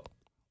from New York,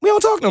 we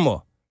don't talk no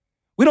more.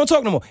 We don't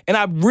talk no more. And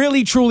I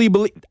really, truly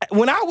believe,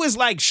 when I was,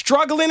 like,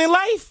 struggling in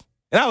life,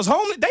 and I was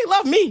homeless, they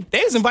loved me.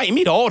 They was inviting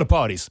me to all the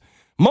parties.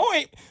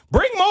 Bring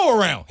Mo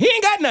around. He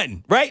ain't got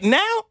nothing. Right now,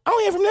 I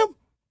don't hear from them.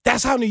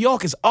 That's how New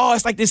Yorkers are.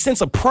 It's like this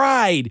sense of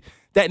pride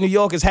that New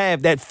Yorkers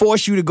have that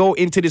force you to go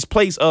into this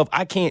place of,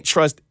 I can't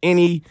trust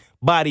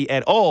anybody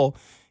at all.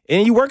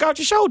 And you work out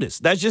your shoulders.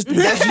 That's just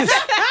that's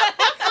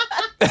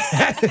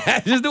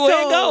just the way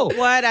it goes.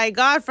 What I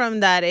got from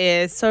that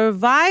is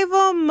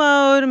survival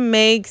mode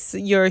makes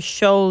your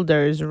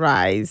shoulders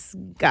rise.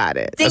 Got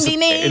it. Ding, ding,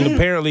 ding. And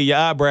apparently your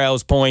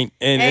eyebrows point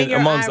and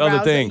amongst other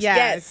things.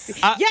 Yes.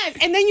 Yes.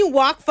 And then you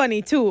walk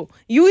funny too.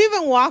 You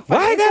even walk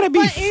funny. Why I gotta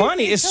be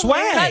funny? It's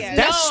swag.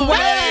 That's swag.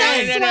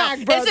 That's not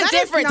swag, bro. It's a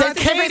difference. It's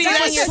the difference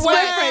between your swag.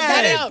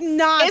 That is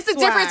not It's the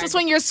difference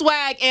between your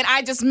swag and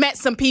I just met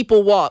some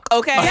people walk,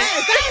 okay?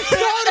 Yes, that is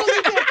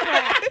totally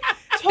different.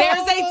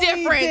 There's a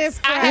difference.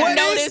 I have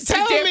noticed a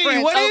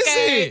difference. What is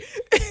it?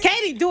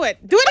 Katie, do it.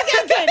 Do it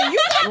again, Katie. You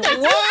got this.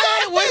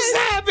 What? What's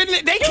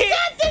happening? They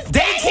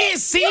can't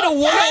see the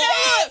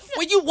world.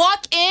 When you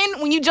walk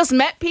in, when you just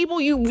met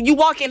people, you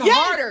walk in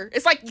harder.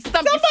 It's like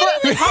stuff your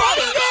foot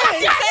harder.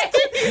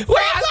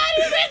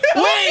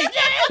 Wait.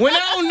 When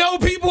I don't know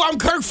people, I'm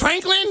Kirk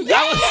Franklin.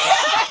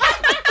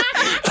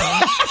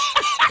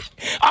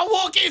 I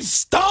walk in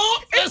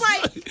stomp. It's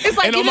like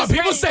and all my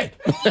people say,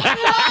 Do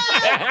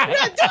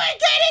it,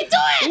 Katie, do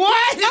it.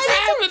 What is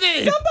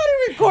happening? Somebody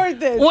record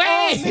this.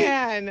 Wait. Oh,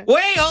 man.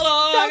 Wait, hold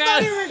on.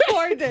 Somebody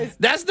record this.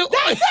 That's it,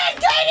 Katie,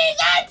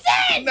 that's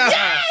it. Nah.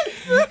 Yes.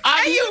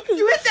 You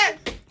hit that.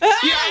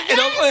 You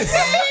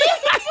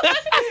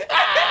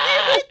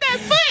hit that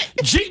foot.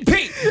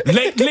 GP.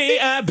 Lately,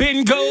 I've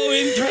been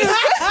going through.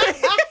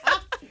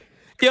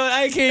 Yo,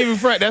 I can't even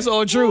front. That's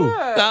all true.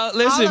 Now,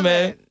 listen,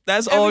 man.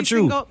 That's all true.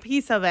 Every single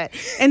piece of it.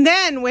 And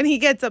then when he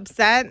gets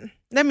upset,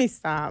 let me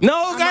stop.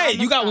 No, go ahead.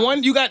 You got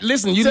one.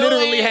 Listen, you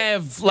literally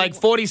have like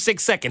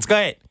 46 seconds. Go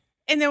ahead.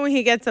 And then when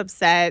he gets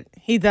upset,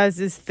 he does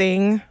this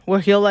thing where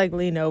he'll like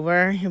lean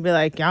over. He'll be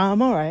like, yeah,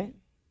 I'm all right.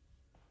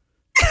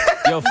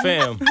 Yo,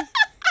 fam.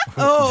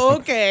 Oh,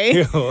 okay.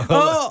 Yo,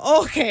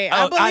 oh, okay.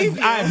 I believe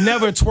you. I've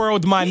never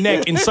twirled my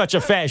neck in such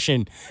a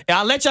fashion. And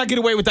I'll let y'all get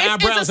away with the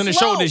eyebrows and the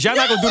shoulders. Y'all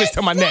not going to do this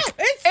to my neck.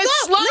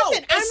 It's slow.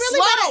 Listen,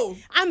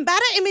 It's I'm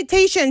bad at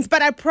imitations,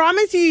 but I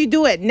promise you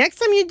do it. Next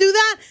time you do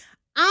that,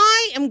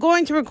 I am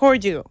going to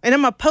record you, and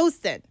I'm going to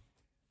post it.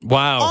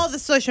 Wow. All the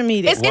social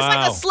media. It's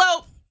like a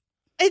slow.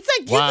 It's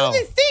like you do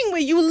this thing where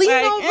you lean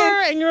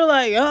over and you're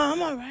like, oh,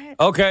 I'm all right.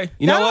 Okay.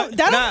 You know what?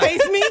 That don't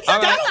face me. All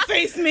right. That don't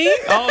face me.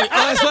 Oh,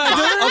 that's what I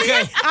do?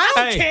 Okay. I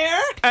don't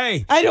care.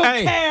 Hey. I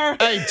don't care.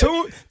 Hey,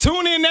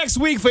 tune in next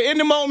week for In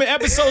the Moment,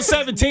 episode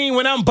 17,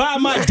 when I'm by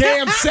my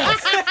damn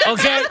self.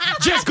 Okay?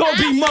 Just go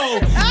be Mo.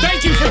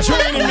 Thank you for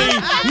joining me.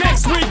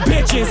 Next week,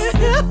 bitches.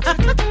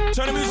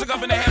 Turn the music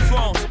up in the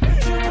headphones.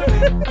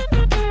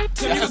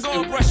 Tim, you can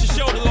go and brush your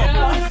shoulder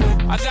off.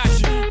 I got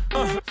you.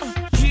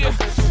 Yeah.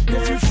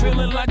 If you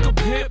feeling like a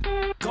pimp,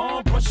 go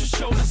on, brush your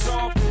shoulders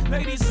off.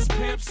 Ladies is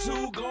pimps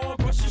too, go on,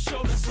 brush your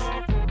shoulders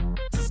off.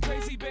 This is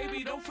crazy,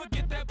 baby, don't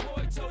forget that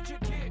boy told you,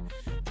 kid.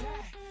 Yeah,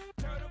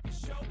 turn up your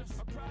shoulders.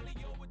 I probably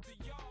owe it to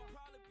y'all.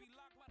 Probably be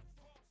locked by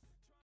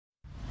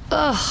the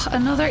Ugh,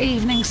 another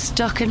evening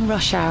stuck in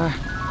rush hour.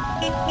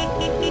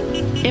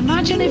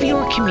 Imagine if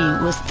your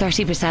commute was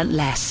 30%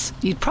 less.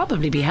 You'd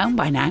probably be home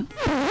by now.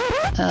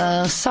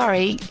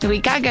 Sorry,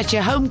 we can't get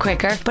you home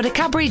quicker, but a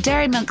Cadbury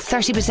Dairy Milk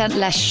 30%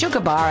 less sugar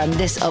bar on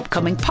this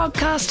upcoming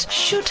podcast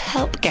should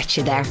help get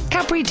you there.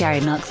 Cadbury Dairy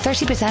Milk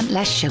 30%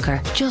 less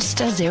sugar, just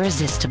as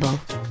irresistible.